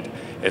into it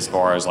as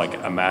far as like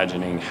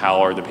imagining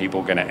how are the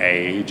people going to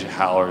age,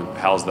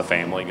 how's the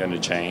family going to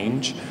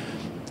change.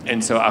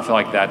 And so I feel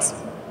like that's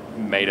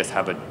made us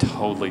have a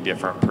totally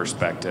different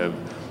perspective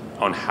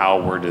on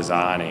how we're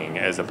designing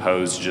as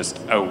opposed to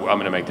just, oh, I'm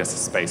going to make this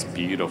space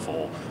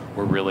beautiful.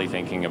 We're really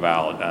thinking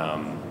about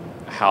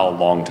how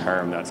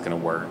long-term that's going to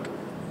work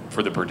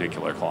for the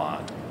particular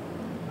client.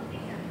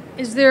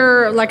 Is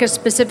there like a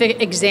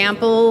specific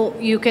example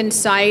you can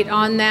cite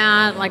on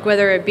that, like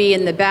whether it be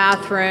in the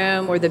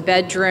bathroom or the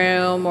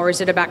bedroom, or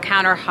is it about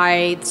counter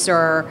heights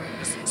or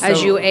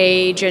as you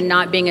age and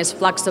not being as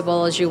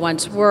flexible as you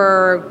once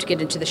were to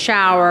get into the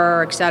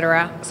shower, et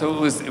cetera?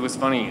 So it was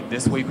funny.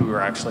 This week we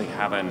were actually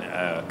having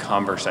a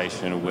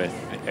conversation with,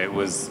 it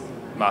was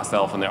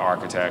myself and the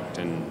architect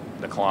and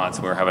the clients.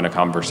 We were having a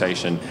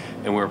conversation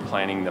and we were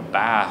planning the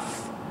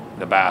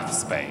bath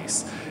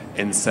space.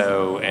 And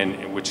so,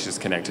 which is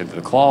connected to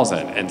the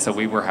closet. And so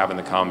we were having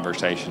the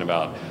conversation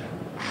about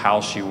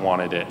how she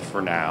wanted it for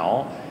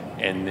now,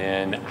 and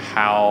then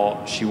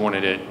how she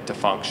wanted it to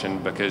function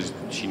because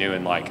she knew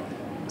in like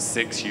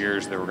 6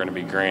 years there were going to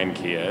be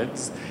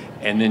grandkids.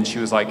 And then she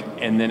was like,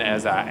 and then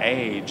as I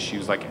aged, she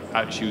was like,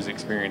 she was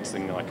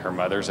experiencing like her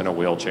mother's in a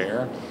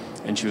wheelchair.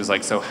 And she was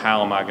like, so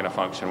how am I going to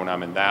function when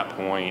I'm in that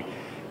point?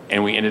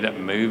 And we ended up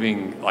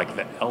moving like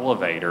the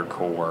elevator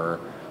core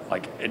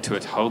like into a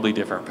totally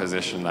different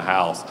position in the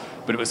house.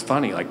 But it was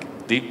funny,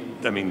 like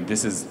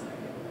this is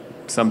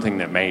something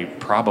that may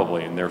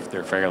probably, and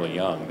they're fairly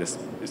young, this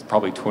is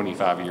probably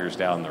 25 years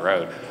down the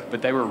road,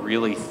 but they were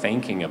really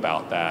thinking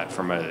about that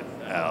from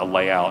a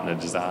layout and a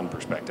design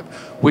perspective,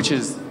 which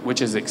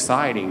is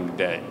exciting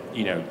that,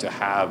 you know, to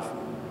have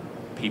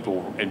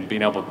people and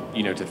being able,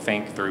 you know, to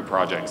think through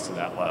projects to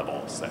that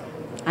level. So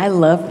I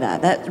love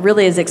that. That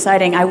really is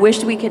exciting. I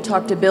wish we could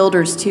talk to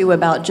builders too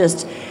about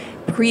just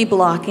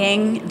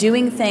pre-blocking,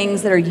 doing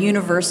things that are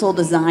universal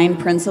design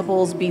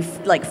principles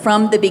like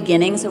from the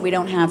beginning so we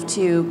don't have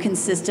to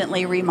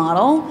consistently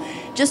remodel.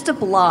 Just a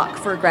block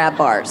for grab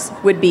bars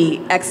would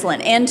be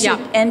excellent. And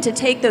to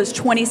take those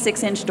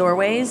 26-inch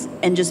doorways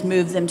and just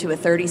move them to a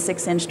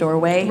 36-inch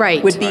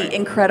doorway would be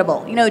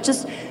incredible. You know,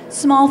 just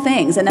small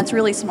things, and that's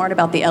really smart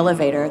about the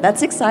elevator.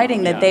 That's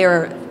exciting that they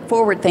are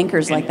forward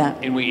thinkers like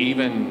that. And we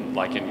even,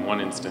 like in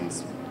one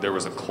instance, there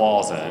was a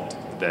closet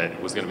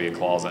that was going to be a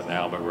closet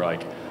now, but we're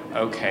like,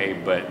 okay,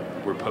 but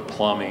we put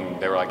plumbing.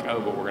 They were like, oh,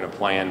 but we're going to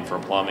plan for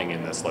plumbing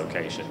in this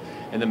location.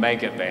 And the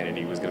makeup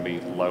vanity was going to be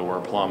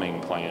lower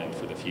plumbing planned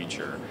for the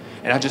future.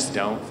 And I just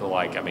don't feel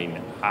like,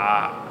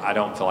 I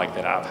don't feel like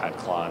that I've had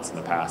clients in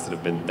the past that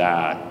have been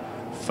that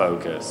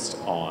focused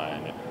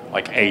on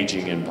like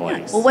aging in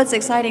place. Yeah. Well, what's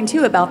exciting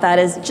too about that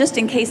is just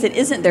in case it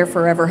isn't their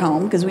forever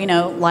home, because we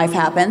know life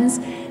happens,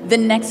 the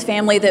next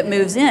family that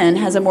moves in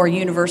has a more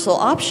universal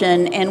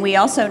option. And we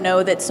also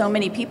know that so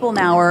many people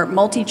now are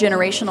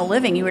multi-generational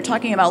living. You were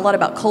talking about a lot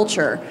about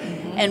culture.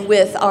 Mm-hmm. And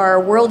with our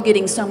world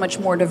getting so much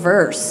more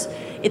diverse,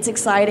 it's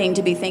exciting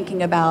to be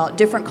thinking about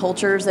different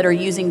cultures that are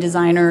using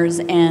designers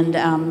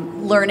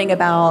and learning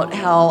about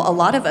how a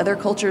lot of other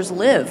cultures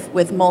live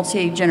with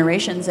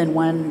multi-generations in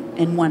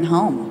one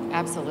home.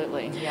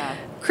 Absolutely, yeah.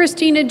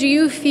 Christina, do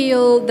you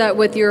feel that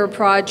with your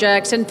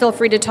projects, and feel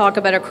free to talk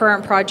about a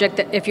current project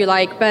if you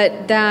like,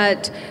 but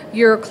that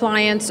your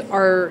clients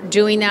are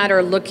doing that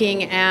or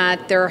looking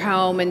at their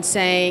home and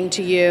saying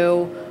to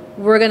you,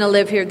 we're going to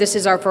live here, this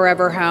is our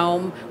forever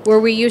home, where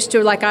we used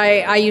to, like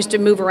I used to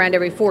move around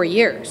every 4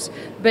 years,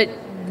 but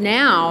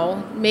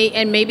now,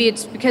 and maybe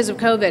it's because of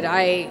COVID,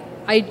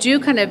 I do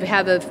kind of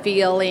have a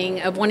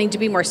feeling of wanting to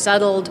be more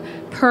settled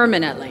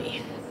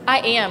permanently.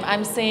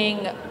 I'm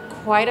seeing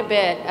quite a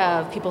bit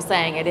of people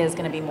saying it is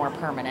going to be more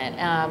permanent.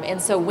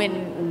 And so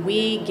when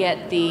we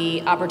get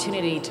the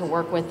opportunity to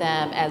work with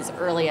them as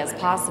early as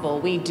possible,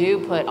 we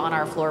do put on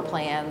our floor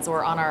plans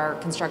or on our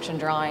construction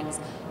drawings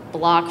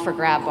block for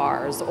grab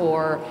bars,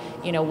 or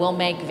we'll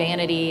make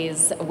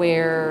vanities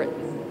where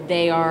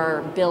they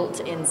are built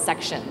in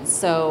sections.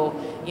 So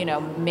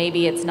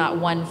maybe it's not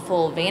one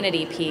full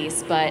vanity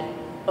piece, but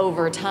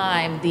over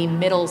time the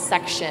middle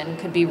section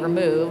could be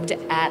removed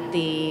at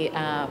the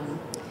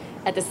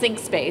sink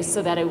space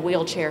so that a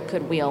wheelchair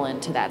could wheel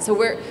into that. So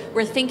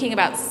we're thinking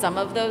about some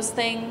of those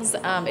things.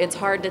 It's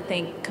hard to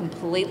think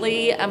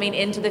completely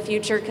into the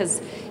future,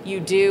 because you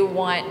do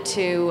want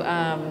to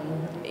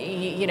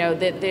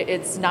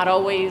it's not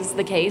always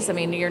the case.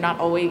 You're not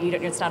always,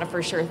 it's not a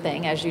for sure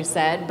thing, as you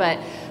said, but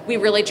we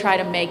really try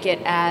to make it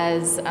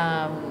as,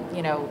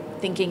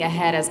 thinking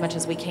ahead as much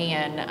as we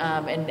can,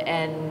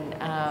 and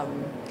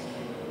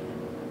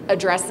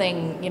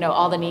addressing,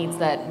 all the needs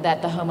that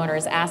the homeowner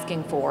is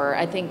asking for.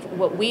 I think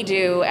what we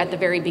do at the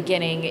very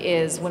beginning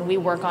is when we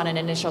work on an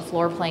initial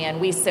floor plan,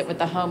 we sit with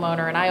the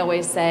homeowner, and I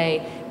always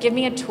say, give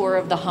me a tour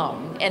of the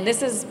home. And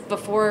this is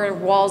before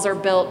walls are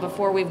built,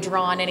 before we've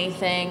drawn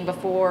anything,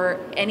 before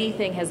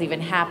anything has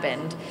even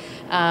happened.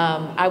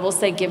 I will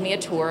say, give me a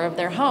tour of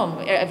your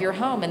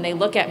home. And they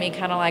look at me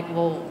kind of like,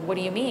 well, what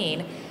do you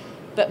mean?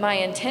 But my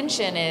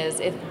intention is,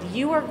 if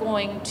you are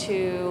going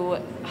to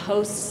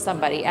host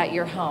somebody at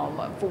your home,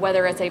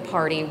 whether it's a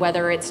party,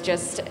 whether it's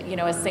just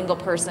a single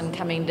person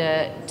coming to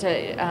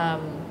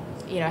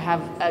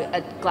have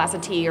a glass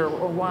of tea or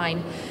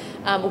wine,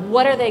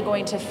 what are they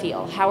going to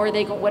feel?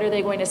 What are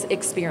they going to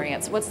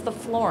experience? What's the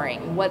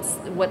flooring? What's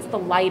the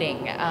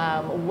lighting?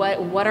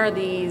 What are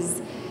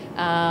these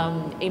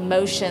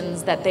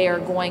emotions that they are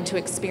going to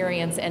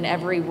experience in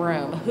every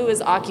room? Who is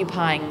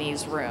occupying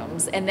these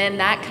rooms? And then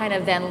that kind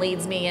of then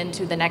leads me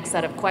into the next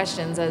set of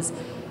questions as,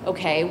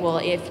 okay, well,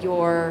 if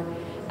your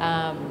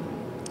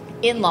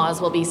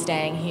in-laws will be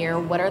staying here,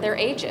 what are their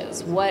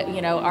ages? What,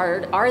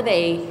 are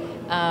they,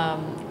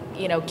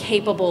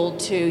 capable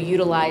to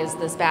utilize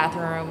this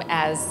bathroom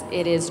as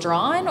it is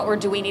drawn, or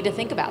do we need to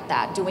think about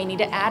that? Do we need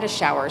to add a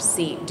shower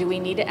seat? Do we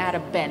need to add a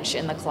bench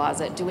in the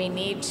closet? Do we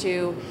need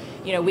to,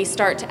 we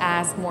start to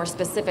ask more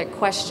specific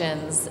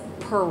questions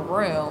per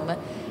room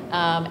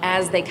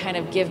as they kind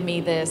of give me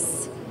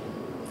this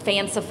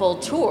fanciful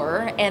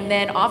tour, and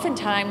then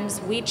oftentimes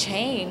we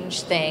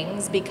change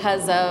things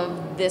because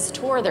of this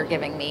tour they're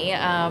giving me,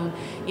 on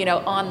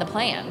the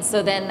plan.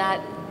 So then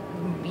that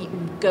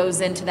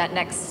goes into that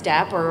next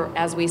step, or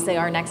as we say,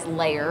 our next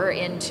layer,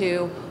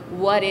 into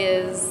what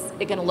is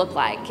it going to look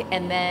like,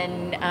 and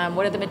then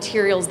what are the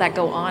materials that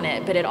go on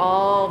it. But it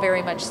all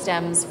very much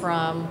stems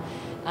from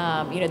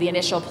the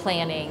initial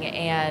planning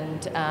and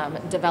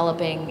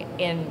developing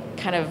in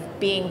kind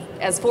of being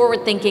as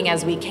forward thinking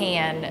as we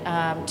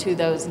can to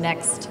those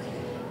next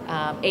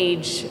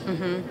age,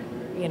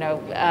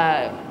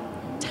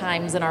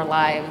 times in our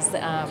lives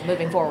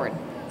moving forward.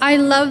 I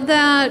love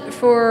that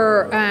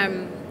for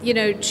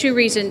two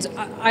reasons.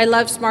 I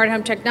love smart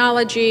home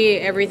technology.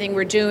 Everything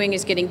we're doing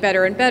is getting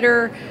better and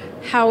better.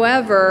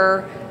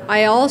 However,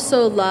 I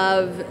also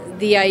love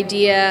the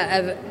idea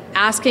of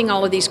asking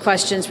all of these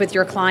questions with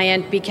your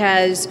client,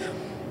 because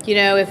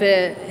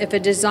if a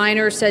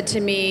designer said to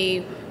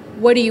me,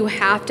 what do you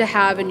have to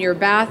have in your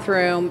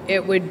bathroom,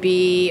 it would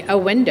be a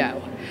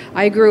window.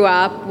 I grew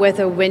up with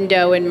a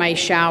window in my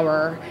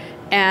shower,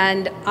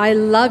 and I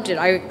loved it.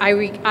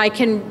 I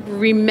can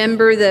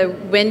remember the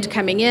wind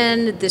coming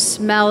in, the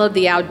smell of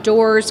the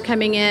outdoors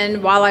coming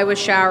in while I was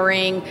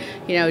showering,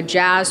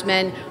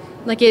 jasmine.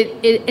 Like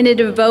it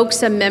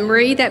evokes a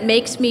memory that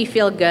makes me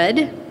feel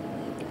good.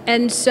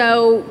 And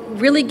so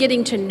really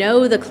getting to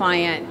know the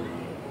client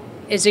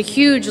is a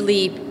huge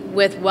leap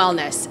with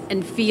wellness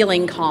and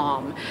feeling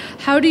calm.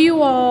 How do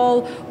you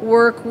all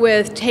work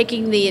with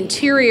taking the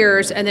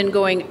interiors and then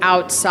going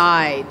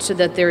outside so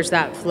that there's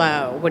that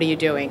flow? What are you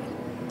doing?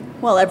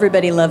 Well,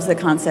 everybody loves the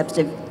concept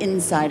of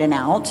inside and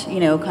out,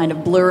 kind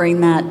of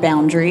blurring that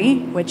boundary,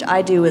 which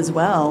I do as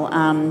well.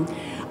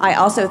 I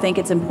also think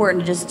it's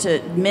important just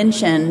to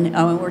mention,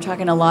 we're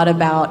talking a lot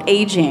about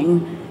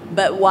aging,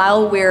 but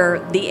while we're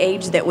the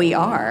age that we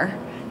are,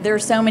 there are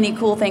so many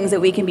cool things that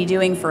we can be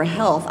doing for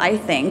health, I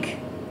think,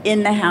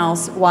 in the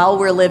house while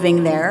we're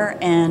living there.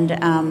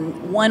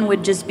 And one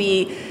would just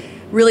be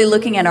really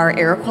looking at our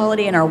air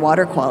quality and our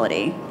water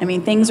quality. I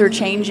mean, things are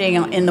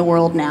changing in the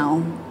world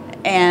now.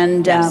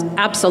 And yes,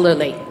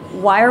 absolutely.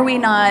 Why are we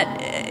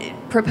not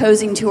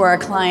proposing to our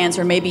clients,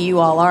 or maybe you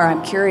all are,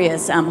 I'm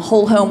curious,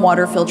 whole home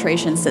water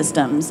filtration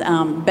systems,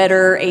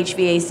 better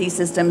HVAC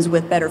systems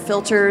with better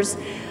filters?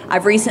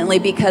 I've recently,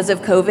 because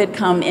of COVID,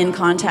 come in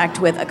contact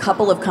with a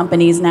couple of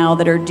companies now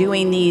that are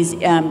doing these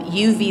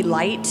UV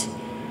light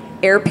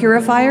air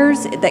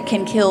purifiers that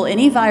can kill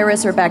any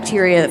virus or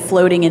bacteria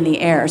floating in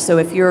the air. So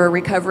if you're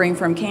recovering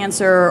from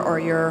cancer or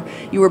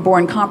you were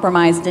born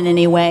compromised in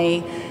any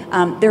way,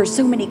 there are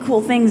so many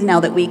cool things now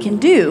that we can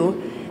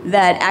do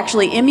that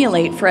actually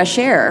emulate fresh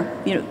air.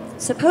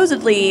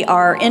 Supposedly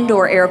our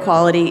indoor air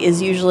quality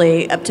is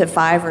usually up to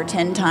 5 or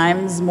 10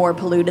 times more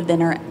polluted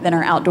than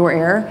our outdoor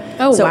air.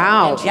 Oh, so,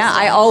 wow. Yeah,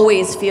 I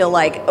always feel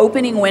like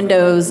opening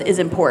windows is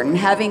important.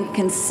 Having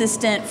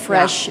consistent,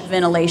 fresh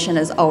ventilation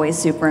is always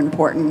super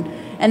important.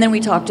 And then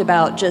we talked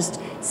about just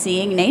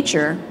seeing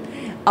nature.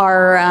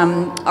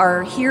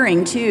 Our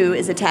hearing, too,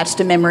 is attached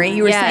to memory.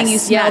 You were saying you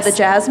smell the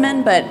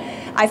jasmine, but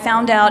I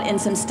found out in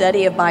some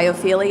study of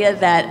biophilia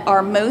that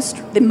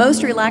the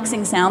most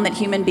relaxing sound that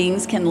human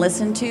beings can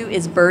listen to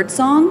is bird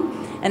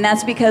song. And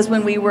that's because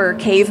when we were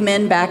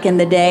cavemen back in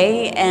the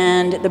day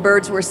and the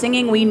birds were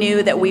singing, we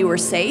knew that we were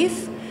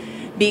safe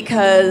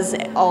because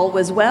all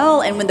was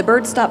well. And when the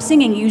birds stopped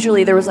singing,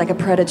 usually there was like a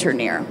predator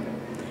near.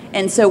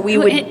 And so we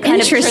would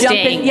kind of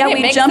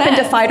jump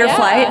into fight or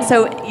flight.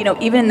 So,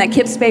 even in the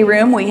Kips Bay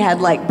room, we had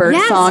like bird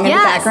song in the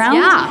background.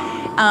 Yeah.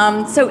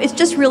 So it's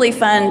just really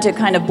fun to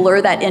kind of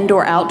blur that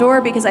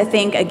indoor-outdoor, because I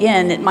think,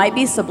 again, it might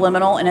be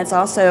subliminal, and it's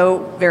also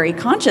very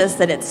conscious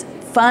that it's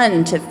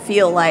fun to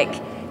feel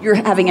like you're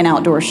having an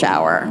outdoor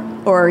shower,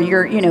 or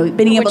you're,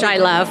 being able Which I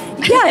love.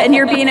 Yeah, and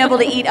you're being able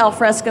to eat al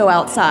fresco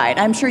outside.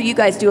 I'm sure you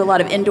guys do a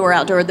lot of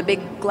indoor-outdoor, the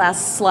big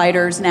glass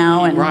sliders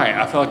now. And right.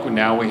 I feel like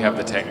now we have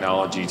the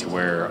technology to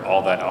where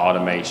all that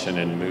automation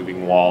and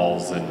moving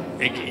walls,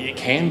 and it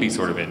can be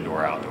sort of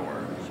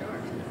indoor-outdoor.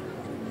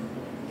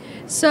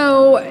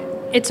 So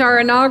it's our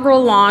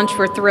inaugural launch.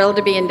 We're thrilled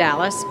to be in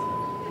Dallas.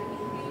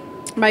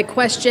 My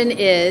question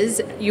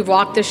is, you've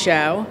walked the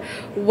show.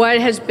 What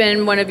has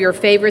been one of your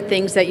favorite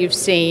things that you've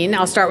seen?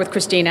 I'll start with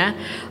Christina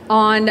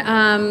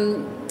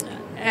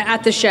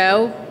at the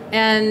show,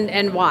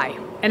 and why?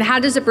 And how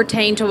does it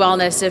pertain to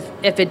wellness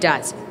if it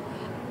does?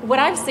 What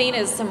I've seen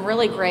is some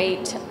really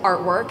great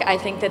artwork. I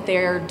think that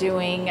they're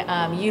doing,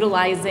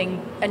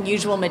 utilizing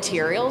unusual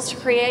materials to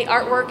create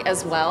artwork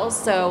as well.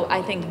 So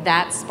I think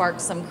that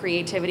sparks some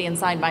creativity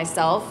inside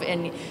myself.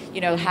 And,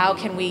 how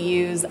can we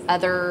use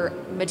other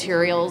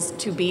materials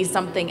to be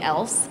something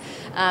else?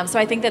 So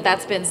I think that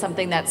that's been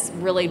something that's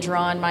really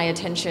drawn my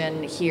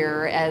attention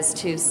here, as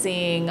to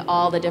seeing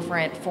all the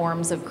different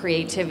forms of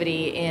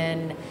creativity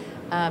in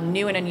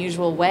new and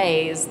unusual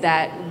ways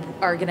that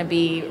are going to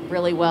be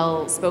really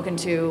well spoken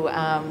to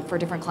for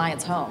different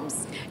clients'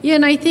 homes. Yeah,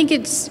 and I think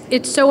it's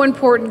so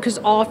important, because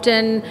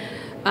often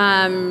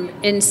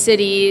in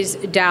cities,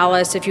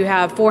 Dallas, if you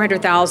have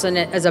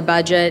 $400,000 as a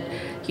budget,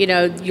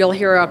 you'll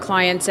hear a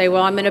client say,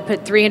 "Well, I'm going to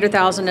put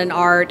 $300,000 in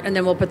art, and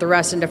then we'll put the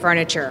rest into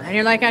furniture." And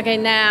you're like, "Okay,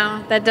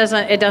 no,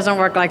 it doesn't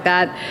work like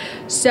that."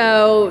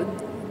 So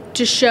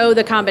to show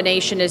the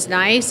combination is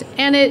nice,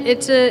 and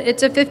it's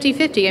a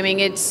 50-50. I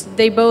mean,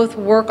 they both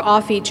work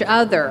off each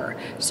other,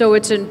 so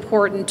it's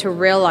important to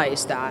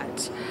realize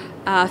that.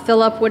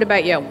 Philip, what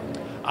about you?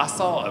 I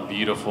saw a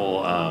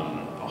beautiful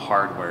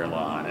hardware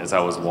line as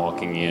I was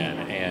walking in,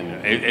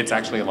 and it's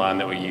actually a line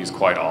that we use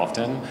quite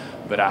often,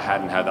 but I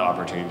hadn't had the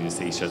opportunity to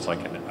see such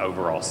like an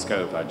overall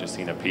scope. I'd just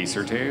seen a piece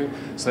or two,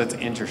 so that's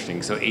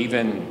interesting. So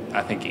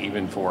I think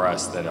even for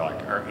us that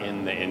are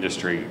in the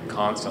industry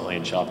constantly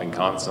and shopping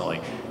constantly,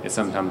 it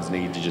sometimes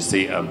need to just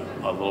see a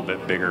little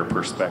bit bigger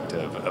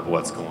perspective of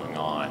what's going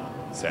on.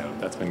 So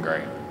that's been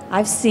great.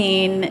 I've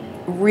seen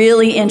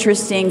really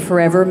interesting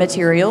forever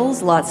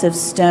materials, lots of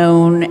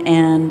stone,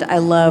 and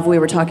we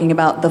were talking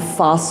about the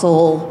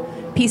fossil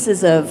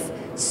pieces of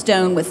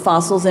stone with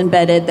fossils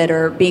embedded that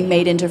are being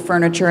made into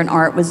furniture and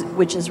art,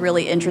 which is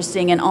really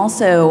interesting. And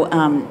also,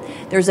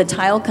 there's a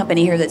tile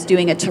company here that's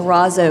doing a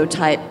terrazzo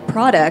type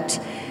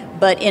product,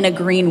 but in a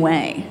green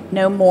way.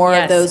 No more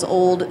of those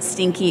old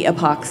stinky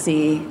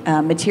epoxy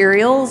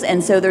materials.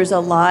 And so there's a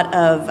lot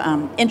of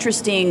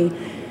interesting,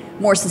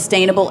 more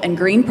sustainable and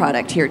green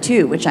product here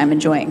too, which I'm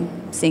enjoying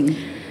seeing.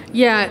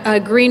 Yeah,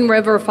 Green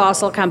River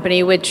Fossil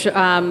Company, which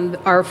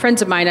are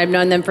friends of mine. I've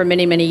known them for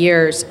many, many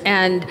years.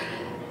 And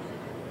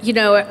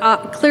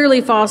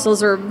clearly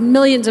fossils are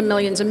millions and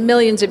millions and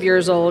millions of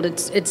years old.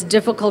 It's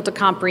difficult to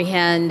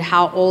comprehend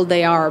how old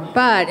they are.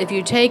 But if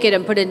you take it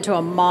and put it into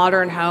a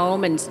modern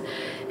home and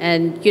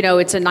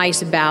it's a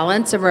nice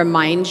balance and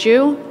reminds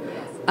you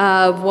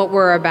of what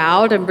we're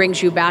about and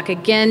brings you back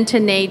again to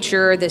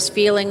nature, this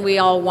feeling we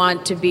all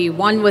want to be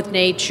one with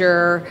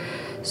nature.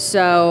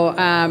 So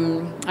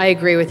I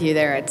agree with you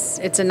there.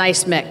 It's a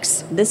nice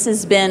mix. This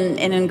has been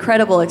an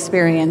incredible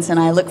experience, and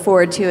I look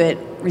forward to it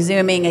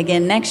resuming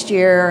again next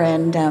year.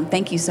 And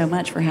thank you so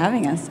much for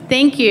having us.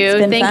 Thank you.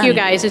 Thank fun. you,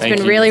 guys. It's Thank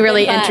been you. really,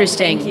 really It's been fun.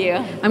 interesting. Thank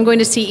you. I'm going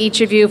to see each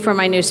of you for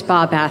my new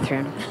spa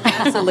bathroom.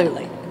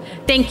 Absolutely.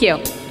 Thank you.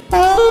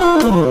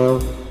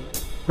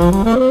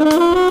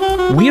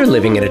 We are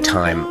living in a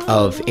time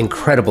of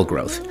incredible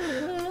growth,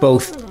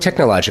 both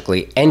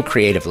technologically and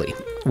creatively,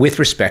 with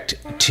respect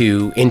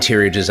to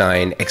interior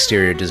design,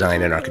 exterior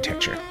design, and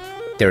architecture.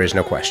 There is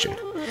no question.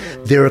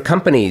 There are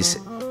companies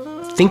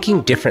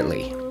thinking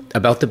differently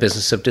about the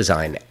business of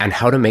design and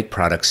how to make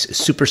products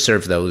super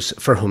serve those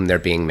for whom they're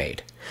being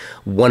made.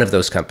 One of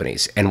those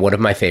companies, and one of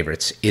my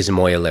favorites, is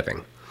Moya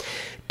Living.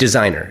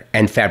 Designer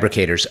and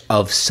fabricators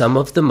of some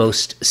of the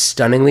most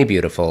stunningly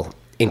beautiful,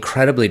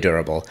 incredibly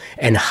durable,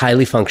 and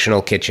highly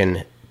functional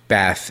kitchen,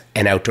 bath,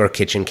 and outdoor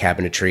kitchen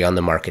cabinetry on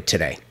the market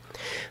today.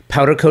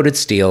 Powder-coated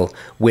steel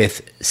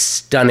with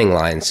stunning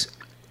lines,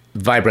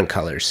 vibrant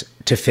colors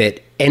to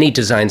fit any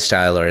design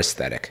style or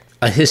aesthetic.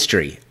 A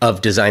history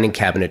of designing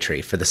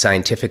cabinetry for the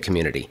scientific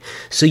community,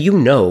 so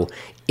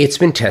it's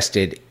been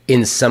tested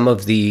in some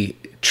of the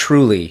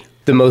truly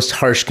the most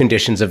harsh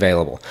conditions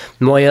available.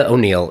 Moya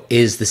O'Neill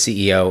is the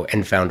CEO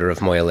and founder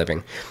of Moya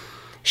Living.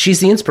 She's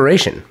the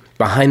inspiration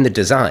behind the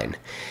design.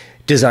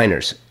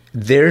 Designers,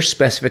 their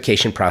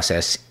specification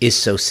process is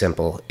so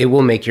simple. It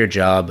will make your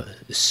job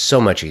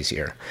so much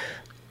easier.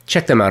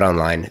 Check them out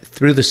online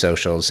through the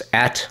socials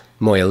at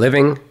Moya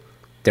Living,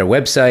 their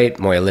website,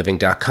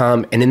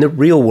 moyaliving.com, and in the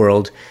real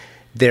world,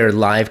 their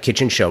live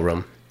kitchen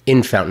showroom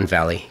in Fountain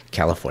Valley,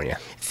 California.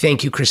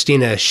 Thank you,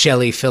 Christina,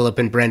 Shelly, Philip,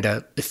 and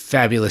Brenda.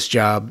 Fabulous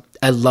job.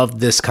 I loved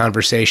this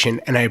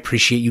conversation, and I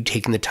appreciate you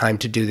taking the time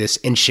to do this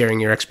and sharing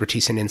your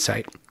expertise and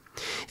insight.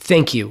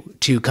 Thank you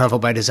to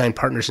Convo by Design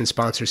partners and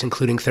sponsors,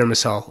 including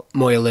Thermosol,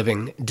 Moya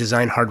Living,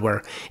 Design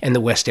Hardware, and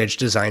the WestEdge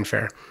Design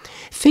Fair.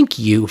 Thank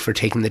you for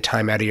taking the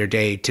time out of your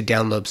day to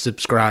download,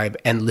 subscribe,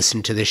 and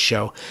listen to this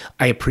show.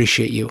 I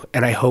appreciate you,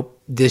 and I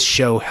hope this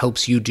show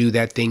helps you do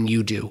that thing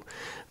you do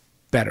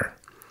better.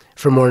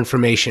 For more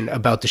information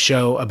about the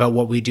show, about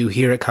what we do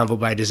here at Convo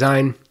by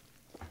Design,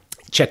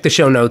 check the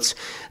show notes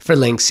for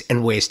links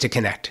and ways to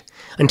connect.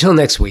 Until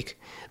next week,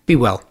 be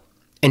well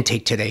and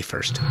take today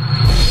first.